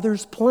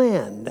Father's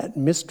plan, that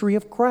mystery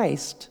of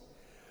Christ,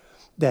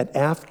 that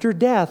after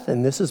death,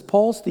 and this is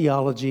Paul's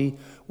theology,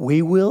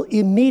 we will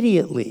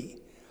immediately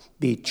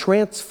be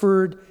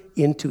transferred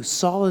into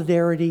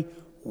solidarity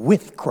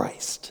with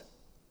Christ.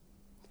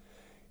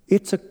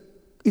 It's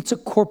a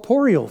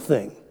corporeal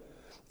thing.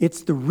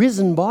 It's the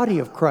risen body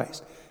of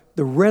Christ,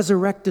 the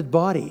resurrected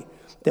body,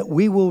 that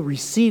we will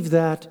receive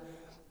that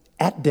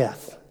at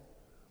death,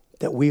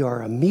 that we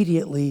are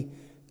immediately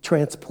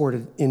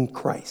transported in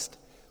Christ,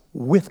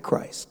 with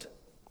Christ.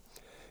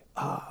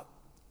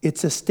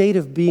 It's a state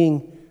of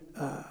being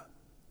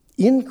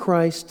in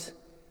Christ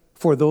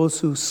for those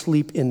who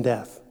sleep in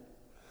death.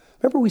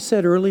 Remember we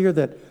said earlier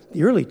that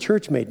the early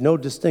church made no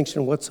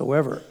distinction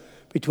whatsoever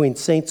between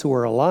saints who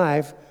are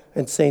alive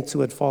and saints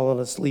who had fallen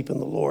asleep in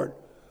the Lord.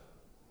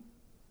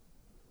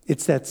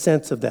 It's that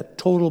sense of that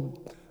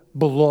total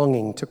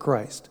belonging to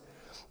Christ.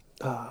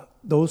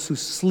 Those who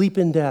sleep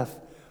in death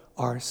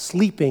are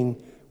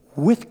sleeping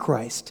with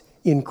Christ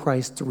in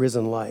Christ's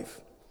risen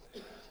life.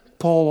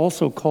 Paul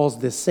also calls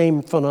this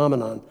same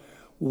phenomenon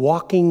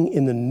walking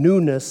in the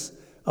newness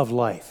of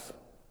life.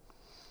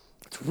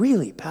 It's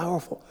really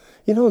powerful.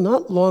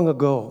 Not long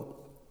ago,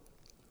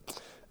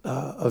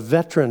 a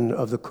veteran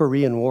of the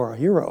Korean War, a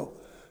hero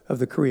of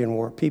the Korean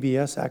War,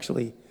 PBS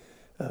actually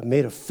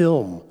made a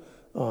film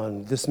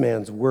on this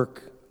man's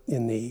work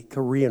in the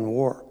Korean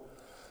War.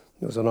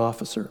 He was an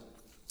officer,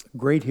 a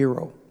great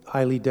hero,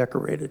 highly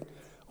decorated,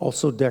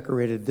 also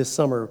decorated this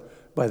summer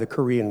by the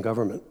Korean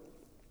government.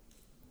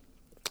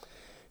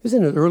 He was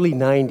in the early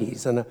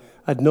 90s, and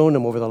I'd known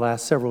him over the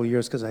last several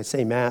years because I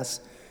say Mass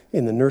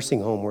in the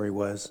nursing home where he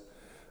was.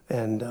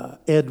 And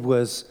Ed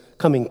was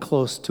coming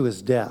close to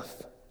his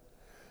death.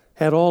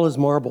 Had all his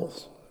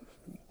marbles.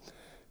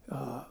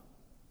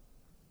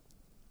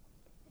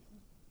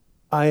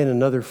 I and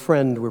another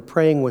friend were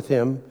praying with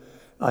him.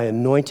 I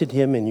anointed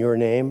him in your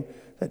name,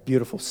 that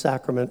beautiful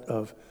sacrament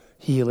of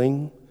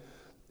healing.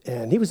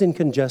 And he was in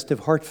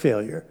congestive heart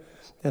failure.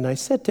 And I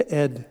said to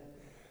Ed,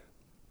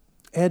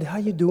 how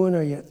you doing?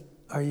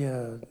 Are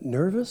you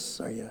nervous?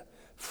 Are you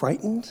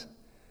frightened?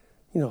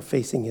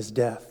 Facing his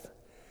death.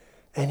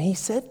 And he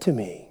said to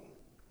me,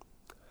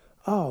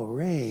 "Oh,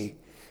 Ray,"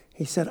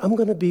 he said, "I'm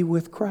going to be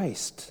with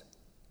Christ.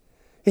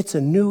 It's a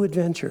new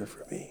adventure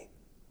for me."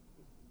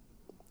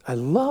 I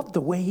loved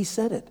the way he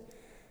said it.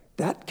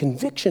 That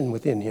conviction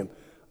within him.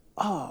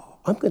 Oh,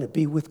 I'm going to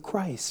be with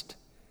Christ.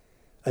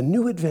 A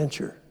new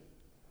adventure.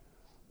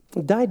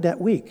 He died that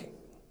week.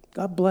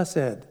 God bless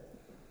Ed.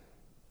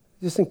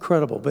 Just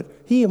incredible. But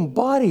he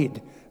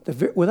embodied,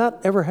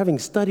 without ever having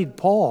studied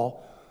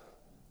Paul,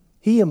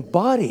 he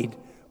embodied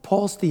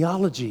Paul's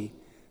theology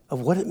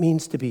of what it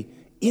means to be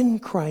in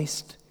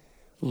Christ,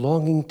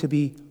 longing to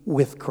be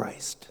with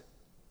Christ.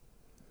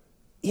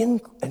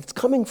 And it's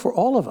coming for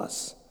all of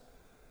us.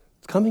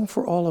 It's coming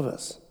for all of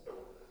us.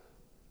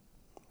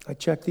 I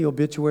check the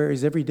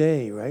obituaries every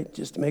day, right?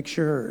 Just to make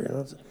sure.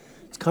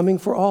 It's coming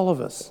for all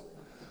of us.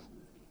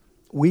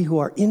 We who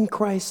are in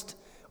Christ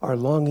are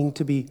longing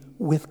to be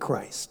with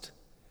Christ.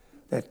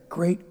 That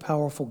great,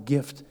 powerful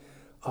gift.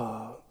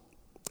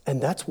 And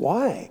that's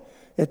why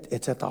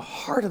it's at the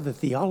heart of the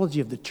theology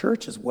of the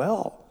church as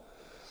well.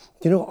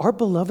 Our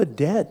beloved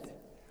dead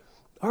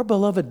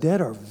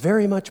are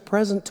very much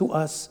present to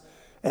us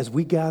as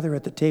we gather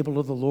at the table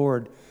of the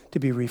Lord to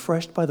be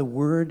refreshed by the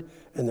word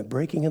and the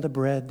breaking of the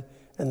bread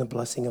and the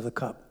blessing of the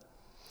cup.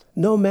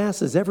 No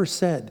Mass is ever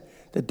said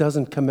that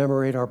doesn't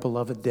commemorate our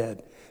beloved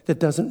dead. that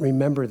doesn't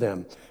remember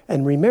them.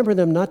 And remember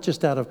them not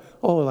just out of,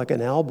 like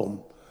an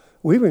album.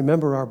 We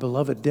remember our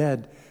beloved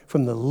dead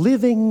from the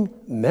living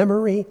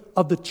memory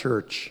of the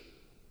church.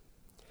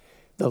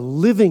 The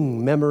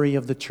living memory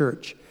of the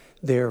church.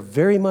 They're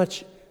very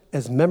much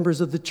as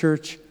members of the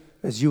church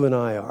as you and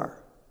I are.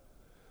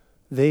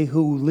 They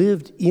who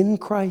lived in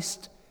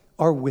Christ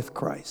are with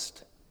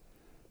Christ.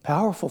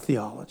 Powerful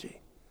theology.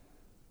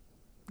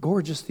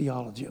 Gorgeous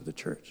theology of the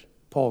church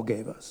Paul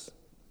gave us.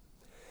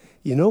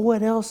 You know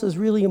what else is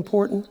really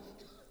important?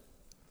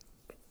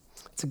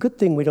 It's a good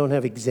thing we don't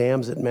have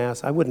exams at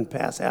Mass. I wouldn't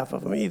pass half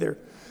of them either.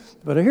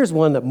 But here's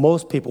one that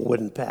most people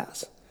wouldn't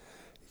pass.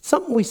 It's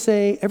something we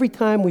say every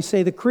time we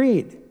say the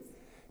creed.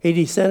 He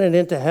descended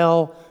into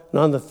hell, and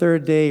on the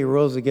third day he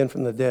rose again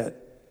from the dead.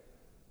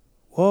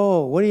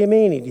 Whoa, what do you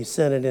mean he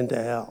descended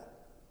into hell?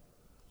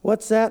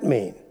 What's that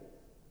mean?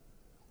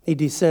 He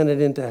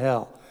descended into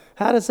hell.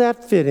 How does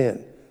that fit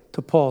in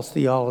to Paul's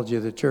theology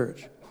of the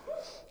church?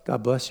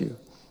 God bless you.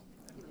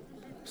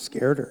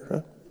 Scared her,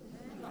 huh?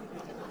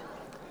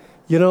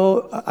 You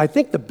know, I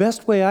think the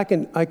best way I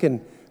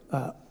can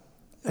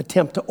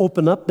attempt to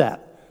open up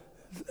that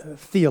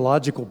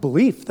theological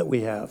belief that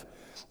we have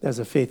as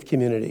a faith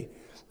community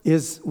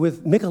is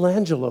with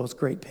Michelangelo's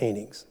great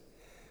paintings.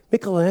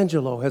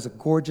 Michelangelo has a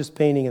gorgeous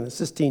painting in the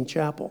Sistine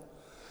Chapel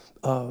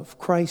of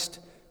Christ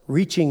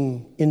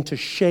reaching into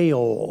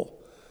Sheol.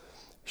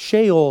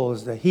 Sheol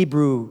is the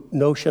Hebrew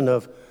notion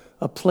of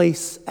a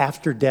place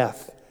after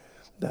death.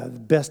 The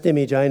best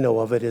image I know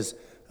of it is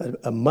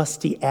a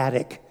musty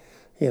attic,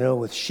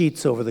 with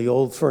sheets over the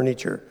old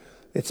furniture.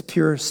 It's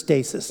pure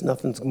stasis.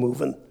 Nothing's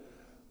moving.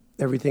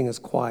 Everything is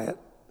quiet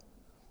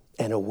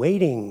and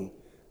awaiting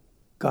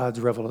God's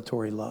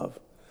revelatory love.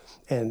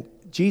 And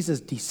Jesus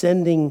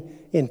descending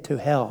into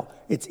hell,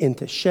 it's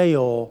into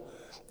Sheol,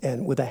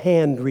 and with a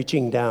hand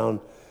reaching down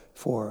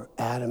for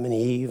Adam and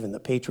Eve and the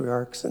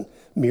patriarchs and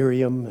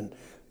Miriam and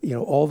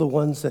all the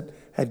ones that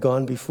had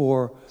gone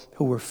before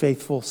who were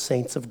faithful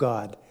saints of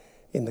God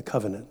in the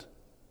covenant.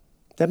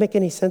 Does that make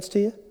any sense to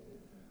you?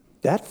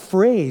 That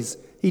phrase,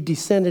 he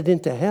descended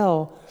into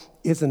hell,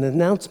 is an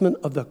announcement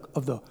of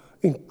the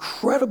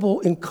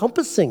incredible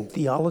encompassing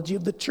theology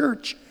of the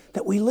church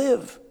that we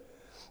live.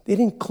 It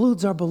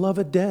includes our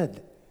beloved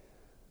dead.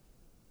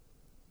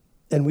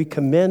 And we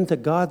commend to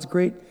God's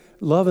great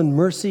love and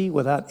mercy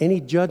without any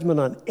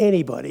judgment on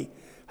anybody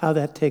how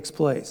that takes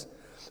place.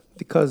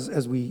 Because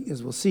as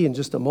we'll see in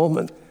just a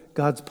moment,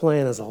 God's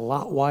plan is a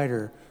lot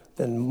wider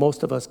than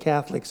most of us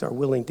Catholics are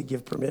willing to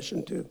give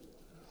permission to.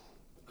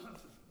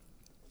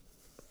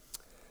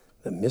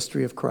 The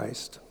mystery of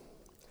Christ.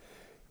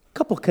 A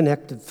couple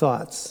connected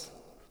thoughts.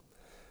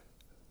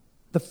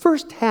 The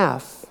first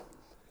half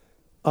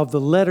of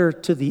the letter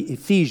to the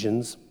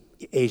Ephesians,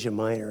 Asia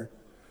Minor,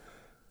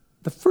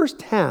 the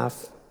first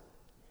half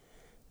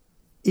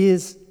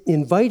is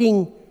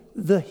inviting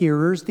the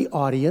hearers, the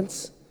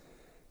audience,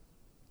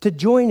 to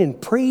join in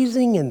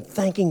praising and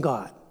thanking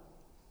God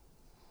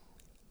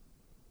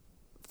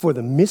for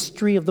the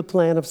mystery of the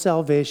plan of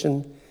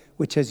salvation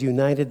which has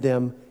united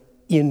them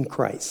in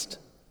Christ.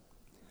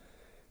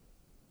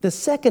 The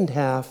second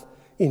half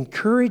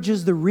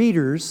encourages the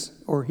readers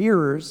or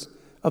hearers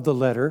of the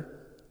letter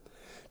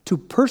to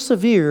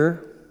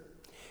persevere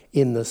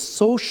in the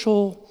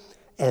social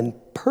and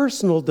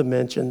personal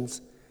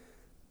dimensions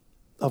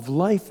of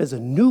life as a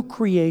new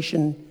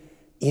creation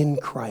in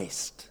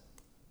Christ.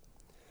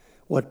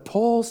 What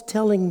Paul's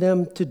telling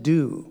them to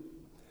do,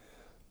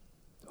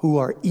 who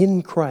are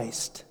in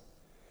Christ,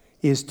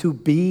 is to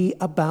be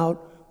about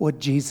what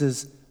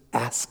Jesus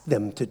asked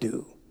them to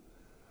do.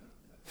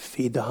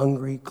 Feed the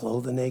hungry,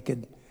 clothe the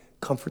naked,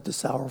 comfort the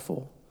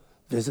sorrowful,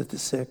 visit the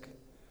sick,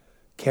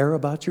 care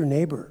about your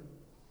neighbor.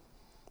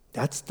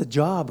 That's the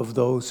job of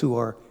those who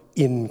are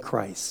in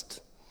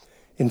Christ.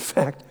 In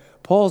fact,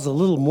 Paul's a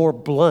little more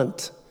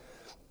blunt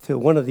to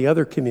one of the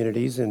other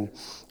communities in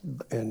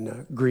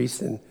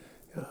Greece, and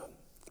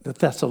the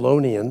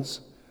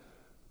Thessalonians.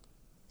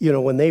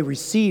 When they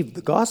received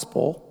the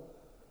gospel,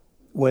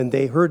 when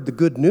they heard the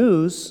good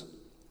news,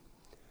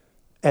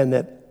 and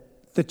that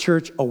the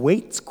church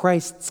awaits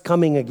Christ's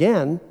coming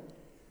again,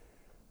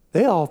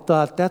 they all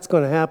thought that's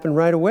going to happen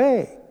right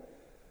away.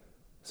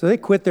 So they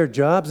quit their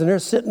jobs and they're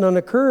sitting on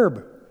the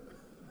curb.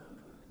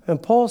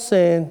 And Paul's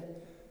saying,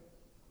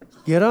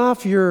 get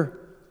off your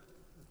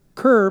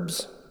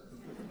curbs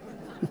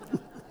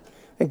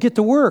and get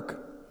to work.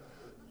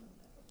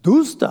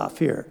 Do stuff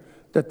here.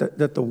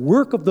 That the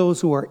work of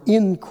those who are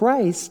in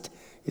Christ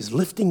is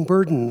lifting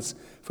burdens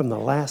from the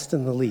last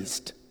and the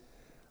least.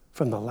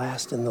 From the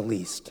last and the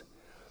least.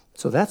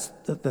 So that's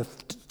the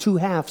two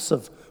halves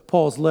of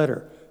Paul's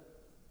letter.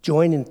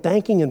 Join in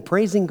thanking and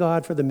praising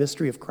God for the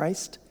mystery of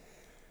Christ,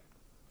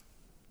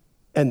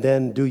 and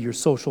then do your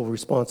social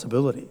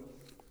responsibility.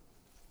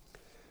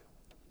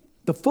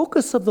 The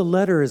focus of the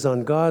letter is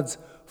on God's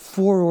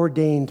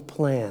foreordained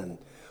plan,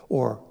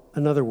 or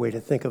another way to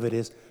think of it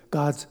is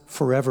God's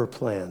forever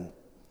plan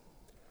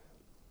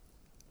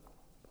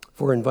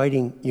for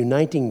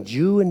uniting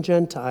Jew and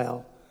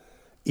Gentile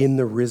in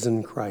the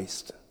risen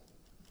Christ.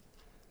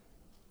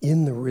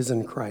 in the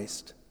risen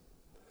Christ.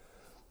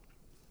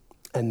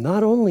 And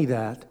not only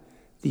that,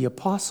 the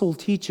apostle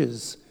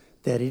teaches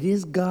that it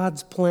is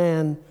God's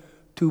plan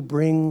to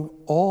bring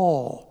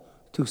all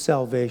to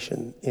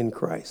salvation in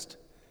Christ.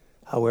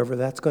 However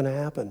that's going to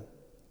happen.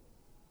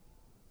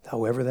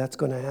 However that's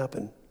going to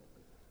happen.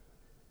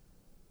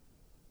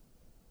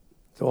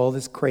 So all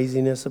this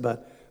craziness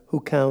about who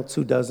counts,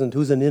 who doesn't,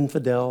 who's an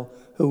infidel,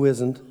 who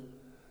isn't,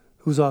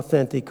 who's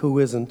authentic, who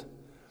isn't.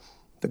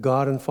 The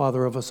God and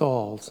Father of us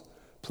all's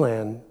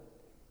plan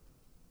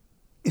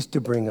is to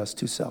bring us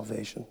to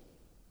salvation.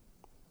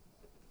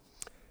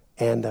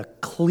 And a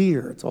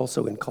clear, it's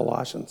also in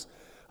Colossians,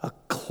 a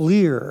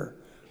clear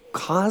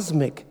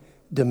cosmic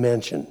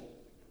dimension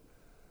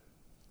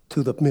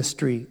to the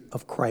mystery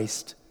of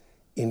Christ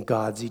in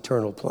God's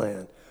eternal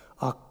plan.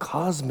 A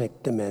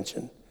cosmic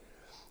dimension.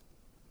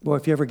 Boy,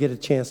 if you ever get a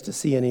chance to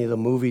see any of the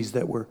movies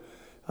that were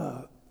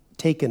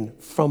taken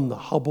from the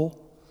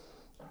Hubble,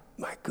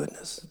 my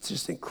goodness, it's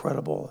just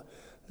incredible.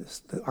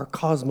 Our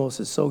cosmos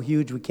is so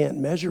huge we can't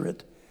measure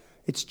it.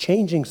 It's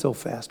changing so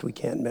fast we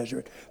can't measure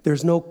it.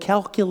 There's no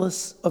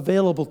calculus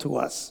available to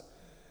us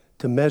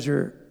to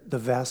measure the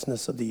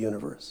vastness of the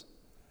universe.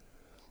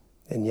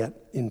 And yet,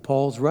 in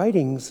Paul's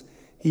writings,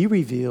 he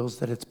reveals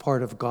that it's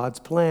part of God's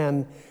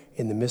plan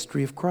in the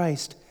mystery of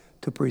Christ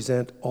to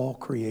present all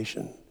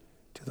creation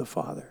to the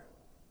Father.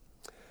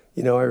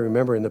 You know, I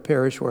remember in the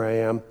parish where I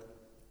am,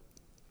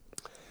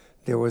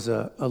 there was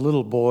a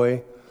little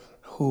boy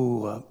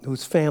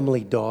whose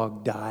family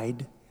dog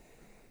died.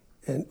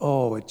 And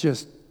it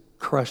just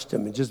crushed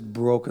him. It just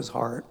broke his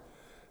heart.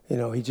 You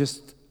know, he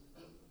just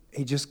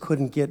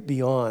couldn't get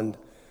beyond,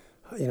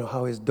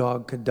 how his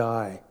dog could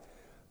die.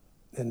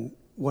 And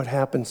what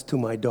happens to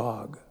my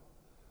dog?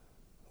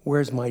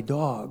 Where's my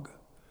dog?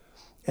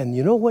 And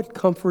you know what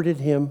comforted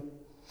him?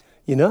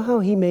 You know how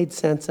he made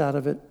sense out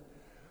of it?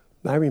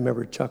 I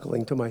remember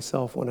chuckling to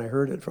myself when I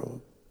heard it from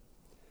him.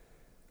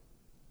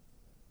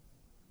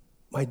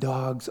 My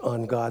dog's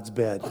on God's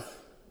bed.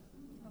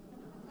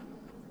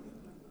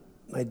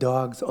 My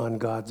dog's on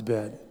God's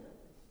bed.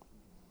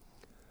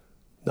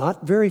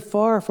 Not very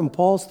far from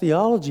Paul's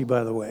theology,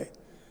 by the way,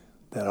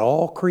 that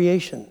all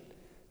creation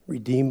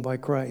redeemed by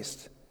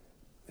Christ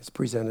is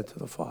presented to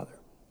the Father.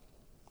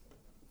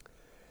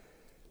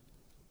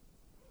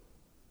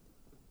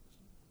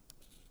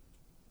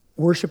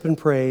 Worship and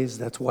praise,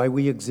 that's why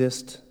we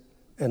exist,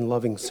 and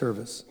loving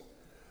service.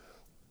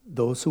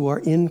 Those who are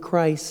in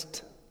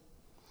Christ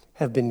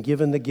have been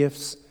given the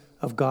gifts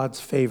of God's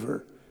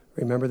favor.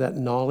 Remember that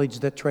knowledge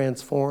that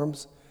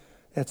transforms?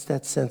 That's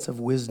that sense of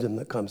wisdom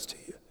that comes to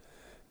you.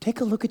 Take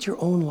a look at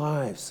your own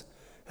lives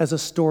as a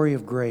story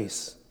of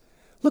grace.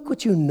 Look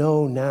what you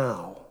know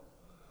now,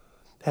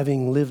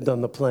 having lived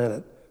on the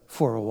planet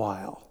for a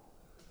while.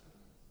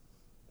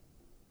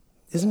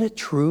 Isn't it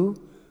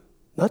true?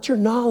 Not your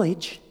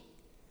knowledge,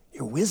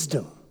 your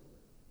wisdom.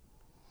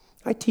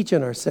 I teach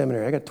in our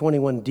seminary. I got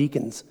 21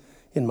 deacons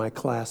in my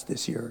class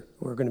this year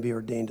who are going to be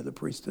ordained to the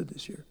priesthood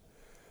this year.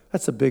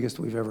 That's the biggest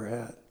we've ever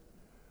had.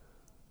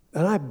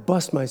 And I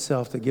bust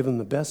myself to give them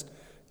the best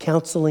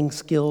counseling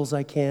skills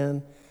I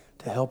can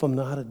to help them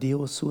know how to deal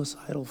with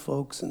suicidal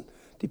folks and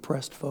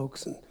depressed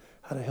folks and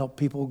how to help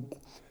people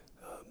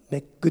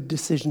make good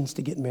decisions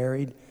to get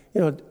married.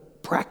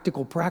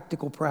 Practical.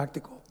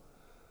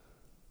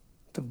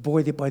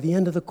 Boy, by the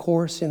end of the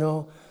course,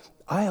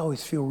 I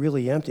always feel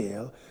really empty.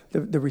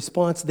 The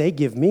response they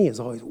give me is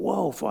always,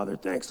 whoa, Father,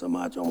 thanks so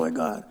much. Oh, my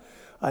God.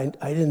 I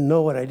didn't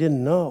know what I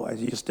didn't know.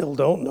 You still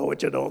don't know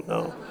what you don't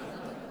know.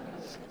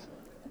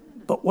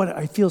 But what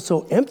I feel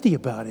so empty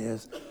about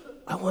is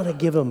I want to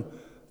give them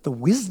the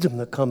wisdom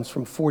that comes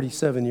from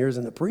 47 years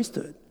in the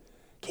priesthood.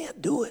 Can't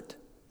do it.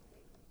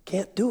 I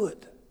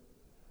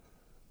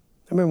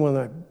remember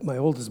when my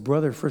oldest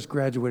brother first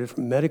graduated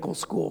from medical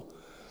school,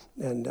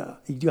 and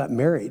he got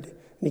married, and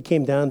he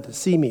came down to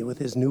see me with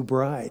his new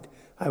bride.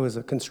 I was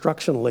a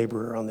construction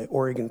laborer on the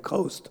Oregon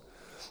coast.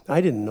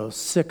 I didn't know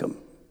Sikkim.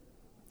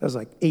 I was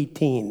like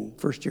 18,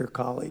 first year of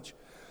college.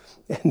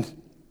 And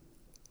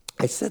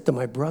I said to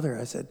my brother,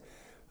 I said,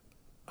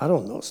 I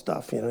don't know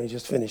stuff, he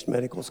just finished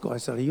medical school. I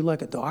said, are you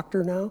like a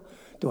doctor now?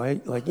 Do I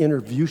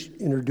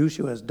introduce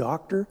you as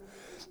doctor?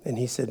 And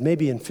he said,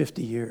 maybe in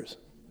 50 years.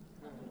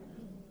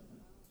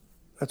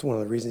 That's one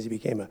of the reasons he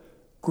became a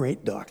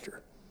great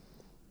doctor.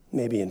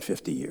 Maybe in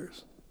 50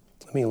 years.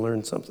 Let me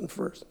learn something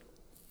first.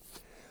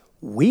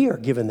 We are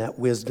given that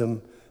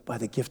wisdom by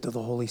the gift of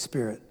the Holy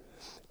Spirit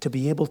to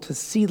be able to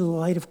see the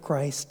light of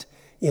Christ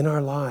in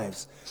our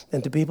lives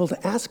and to be able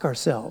to ask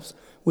ourselves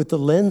with the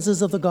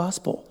lenses of the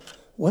gospel,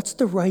 what's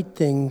the right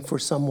thing for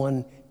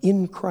someone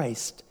in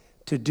Christ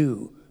to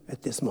do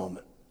at this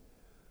moment?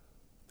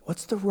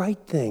 What's the right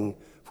thing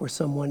for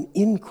someone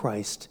in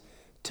Christ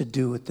to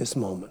do at this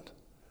moment?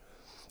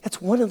 That's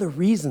one of the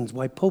reasons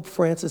why Pope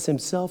Francis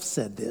himself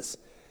said this.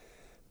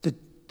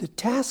 The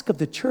task of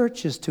the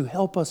church is to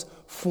help us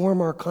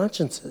form our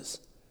consciences,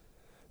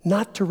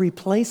 not to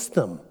replace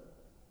them.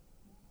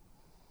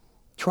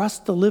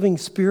 Trust the living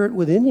Spirit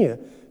within you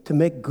to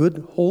make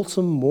good,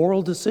 wholesome,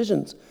 moral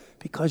decisions.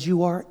 because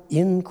you are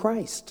in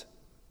Christ.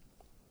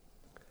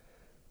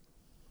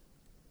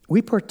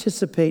 We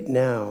participate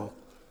now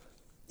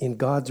in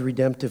God's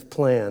redemptive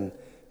plan,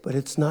 but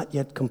it's not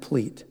yet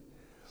complete.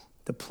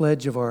 The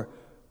pledge of our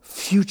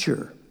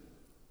future,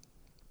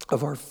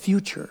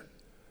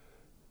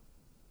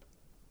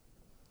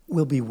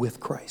 will be with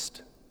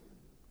Christ.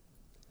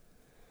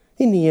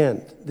 In the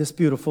end, this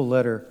beautiful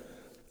letter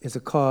is a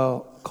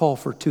call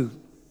for two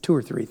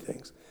or three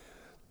things.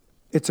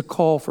 It's a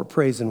call for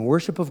praise and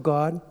worship of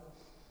God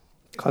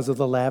because of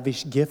the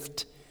lavish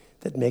gift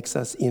that makes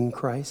us in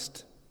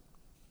Christ.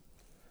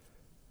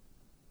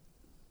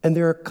 And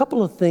there are a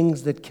couple of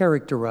things that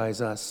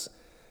characterize us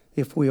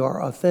if we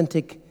are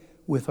authentic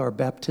with our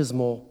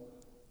baptismal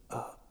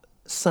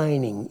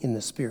signing in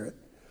the Spirit.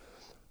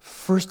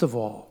 First of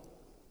all,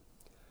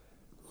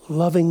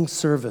 loving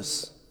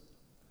service.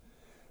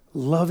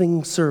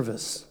 Loving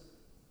service.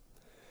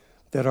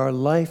 That our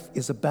life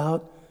is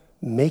about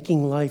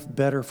making life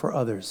better for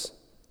others,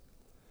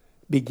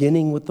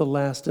 beginning with the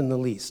last and the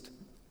least,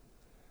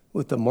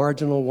 with the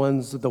marginal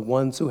ones, the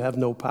ones who have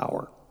no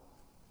power.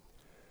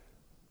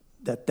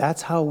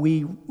 That's how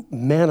we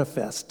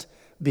manifest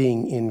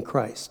being in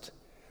Christ.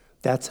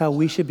 That's how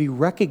we should be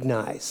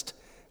recognized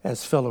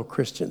as fellow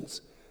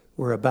Christians.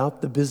 We're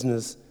about the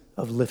business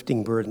of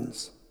lifting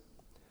burdens.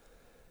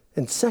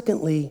 And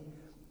secondly,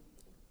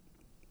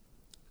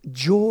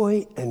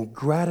 joy and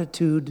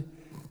gratitude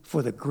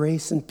for the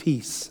grace and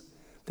peace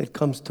that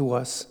comes to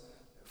us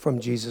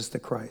from Jesus the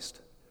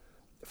Christ,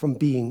 from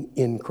being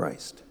in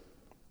Christ.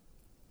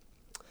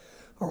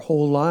 Our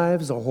whole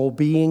lives, our whole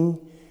being,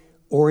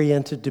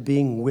 oriented to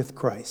being with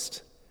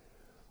Christ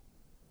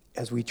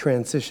as we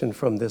transition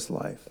from this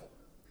life.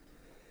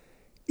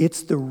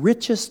 It's the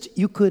richest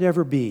you could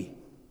ever be,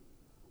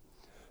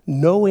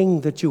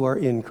 knowing that you are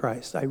in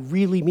Christ. I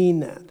really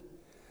mean that.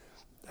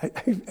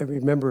 I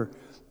remember,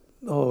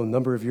 a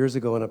number of years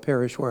ago in a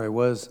parish where I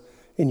was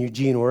in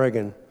Eugene,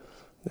 Oregon,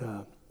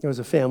 there was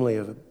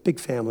a big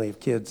family of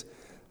kids,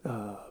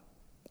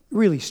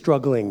 really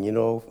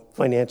struggling,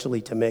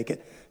 financially to make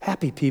it.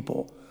 Happy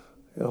people,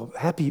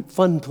 happy,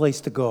 fun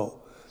place to go.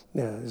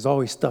 There's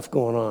always stuff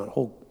going on, a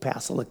whole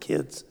passel of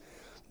kids.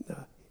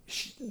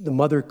 The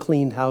mother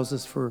cleaned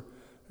houses for,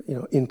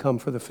 income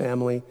for the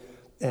family,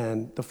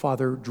 and the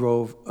father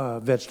drove a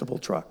vegetable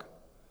truck.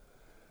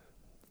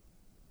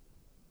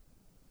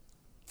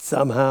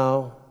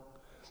 Somehow,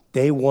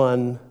 they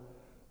won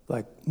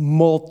like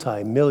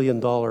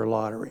multi-million-dollar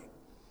lottery,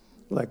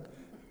 like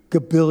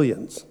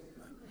gabillions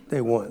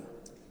they won.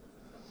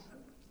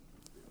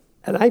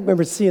 And I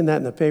remember seeing that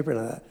in the paper, and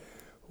I thought,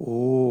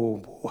 oh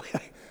boy,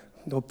 I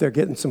hope they're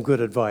getting some good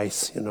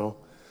advice, And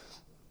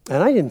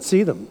I didn't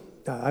see them.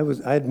 I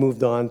had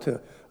moved on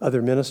to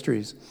other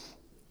ministries.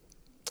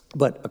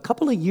 But a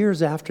couple of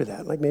years after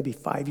that, like maybe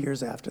 5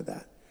 years after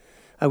that,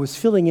 I was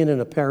filling in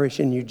a parish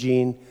in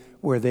Eugene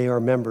where they are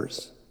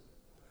members.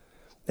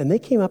 And they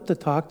came up to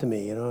talk to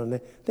me,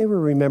 and they were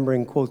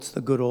remembering, quotes,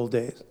 the good old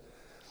days.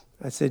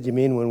 I said, you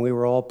mean when we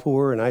were all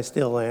poor and I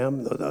still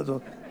am?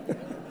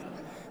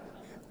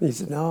 He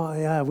said, no,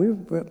 yeah,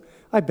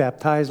 I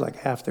baptized like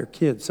half their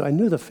kids, so I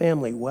knew the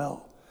family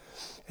well.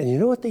 And you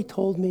know what they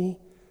told me?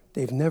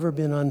 They've never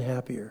been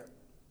unhappier.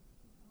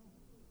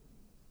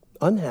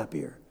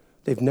 Unhappier.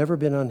 They've never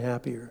been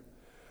unhappier.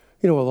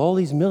 With all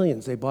these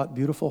millions, they bought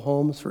beautiful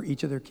homes for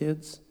each of their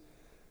kids.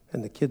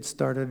 And the kids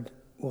started,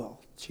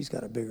 well, she's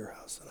got a bigger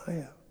house than I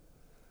have.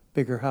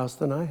 Bigger house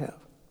than I have.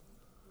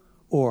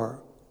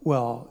 Or,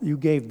 well, you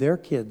gave their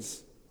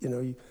kids,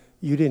 you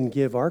didn't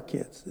give our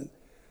kids. And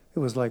it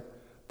was like,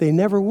 they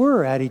never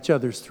were at each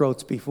other's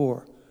throats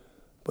before,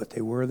 but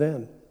they were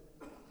then.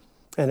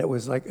 And it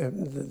was like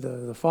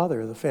the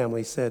father of the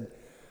family said,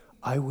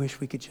 I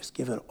wish we could just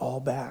give it all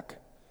back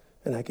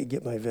and I could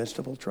get my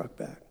vegetable truck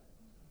back.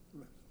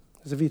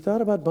 Because have you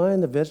thought about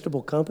buying the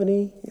vegetable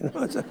company?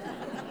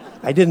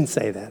 I didn't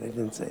say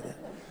that.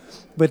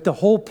 But the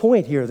whole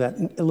point here,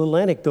 that little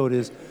anecdote,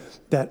 is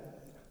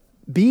that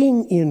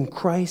being in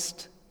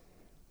Christ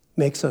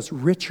makes us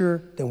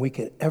richer than we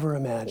can ever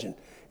imagine.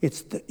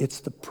 It's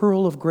the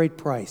pearl of great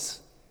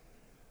price.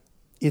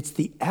 It's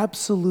the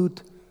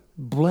absolute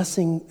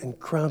blessing and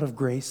crown of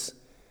grace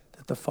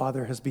that the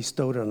Father has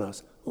bestowed on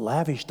us,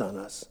 lavished on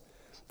us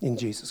in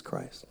Jesus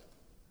Christ.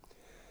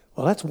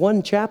 Well, that's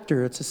one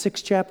chapter. It's a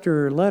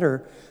 6-chapter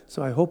letter,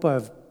 so I hope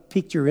I've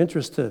piqued your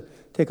interest to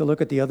take a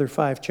look at the other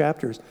 5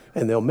 chapters,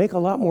 and they'll make a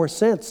lot more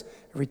sense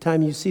every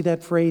time you see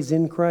that phrase,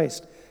 in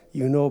Christ.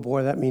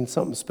 Boy, that means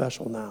something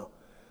special now.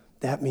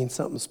 That means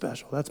something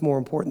special. That's more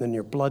important than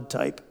your blood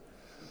type,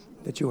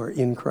 that you are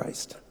in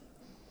Christ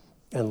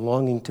and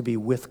longing to be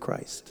with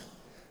Christ.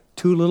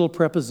 2 little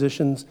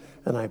prepositions,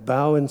 and I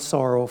bow in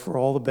sorrow for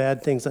all the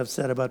bad things I've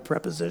said about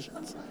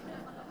prepositions.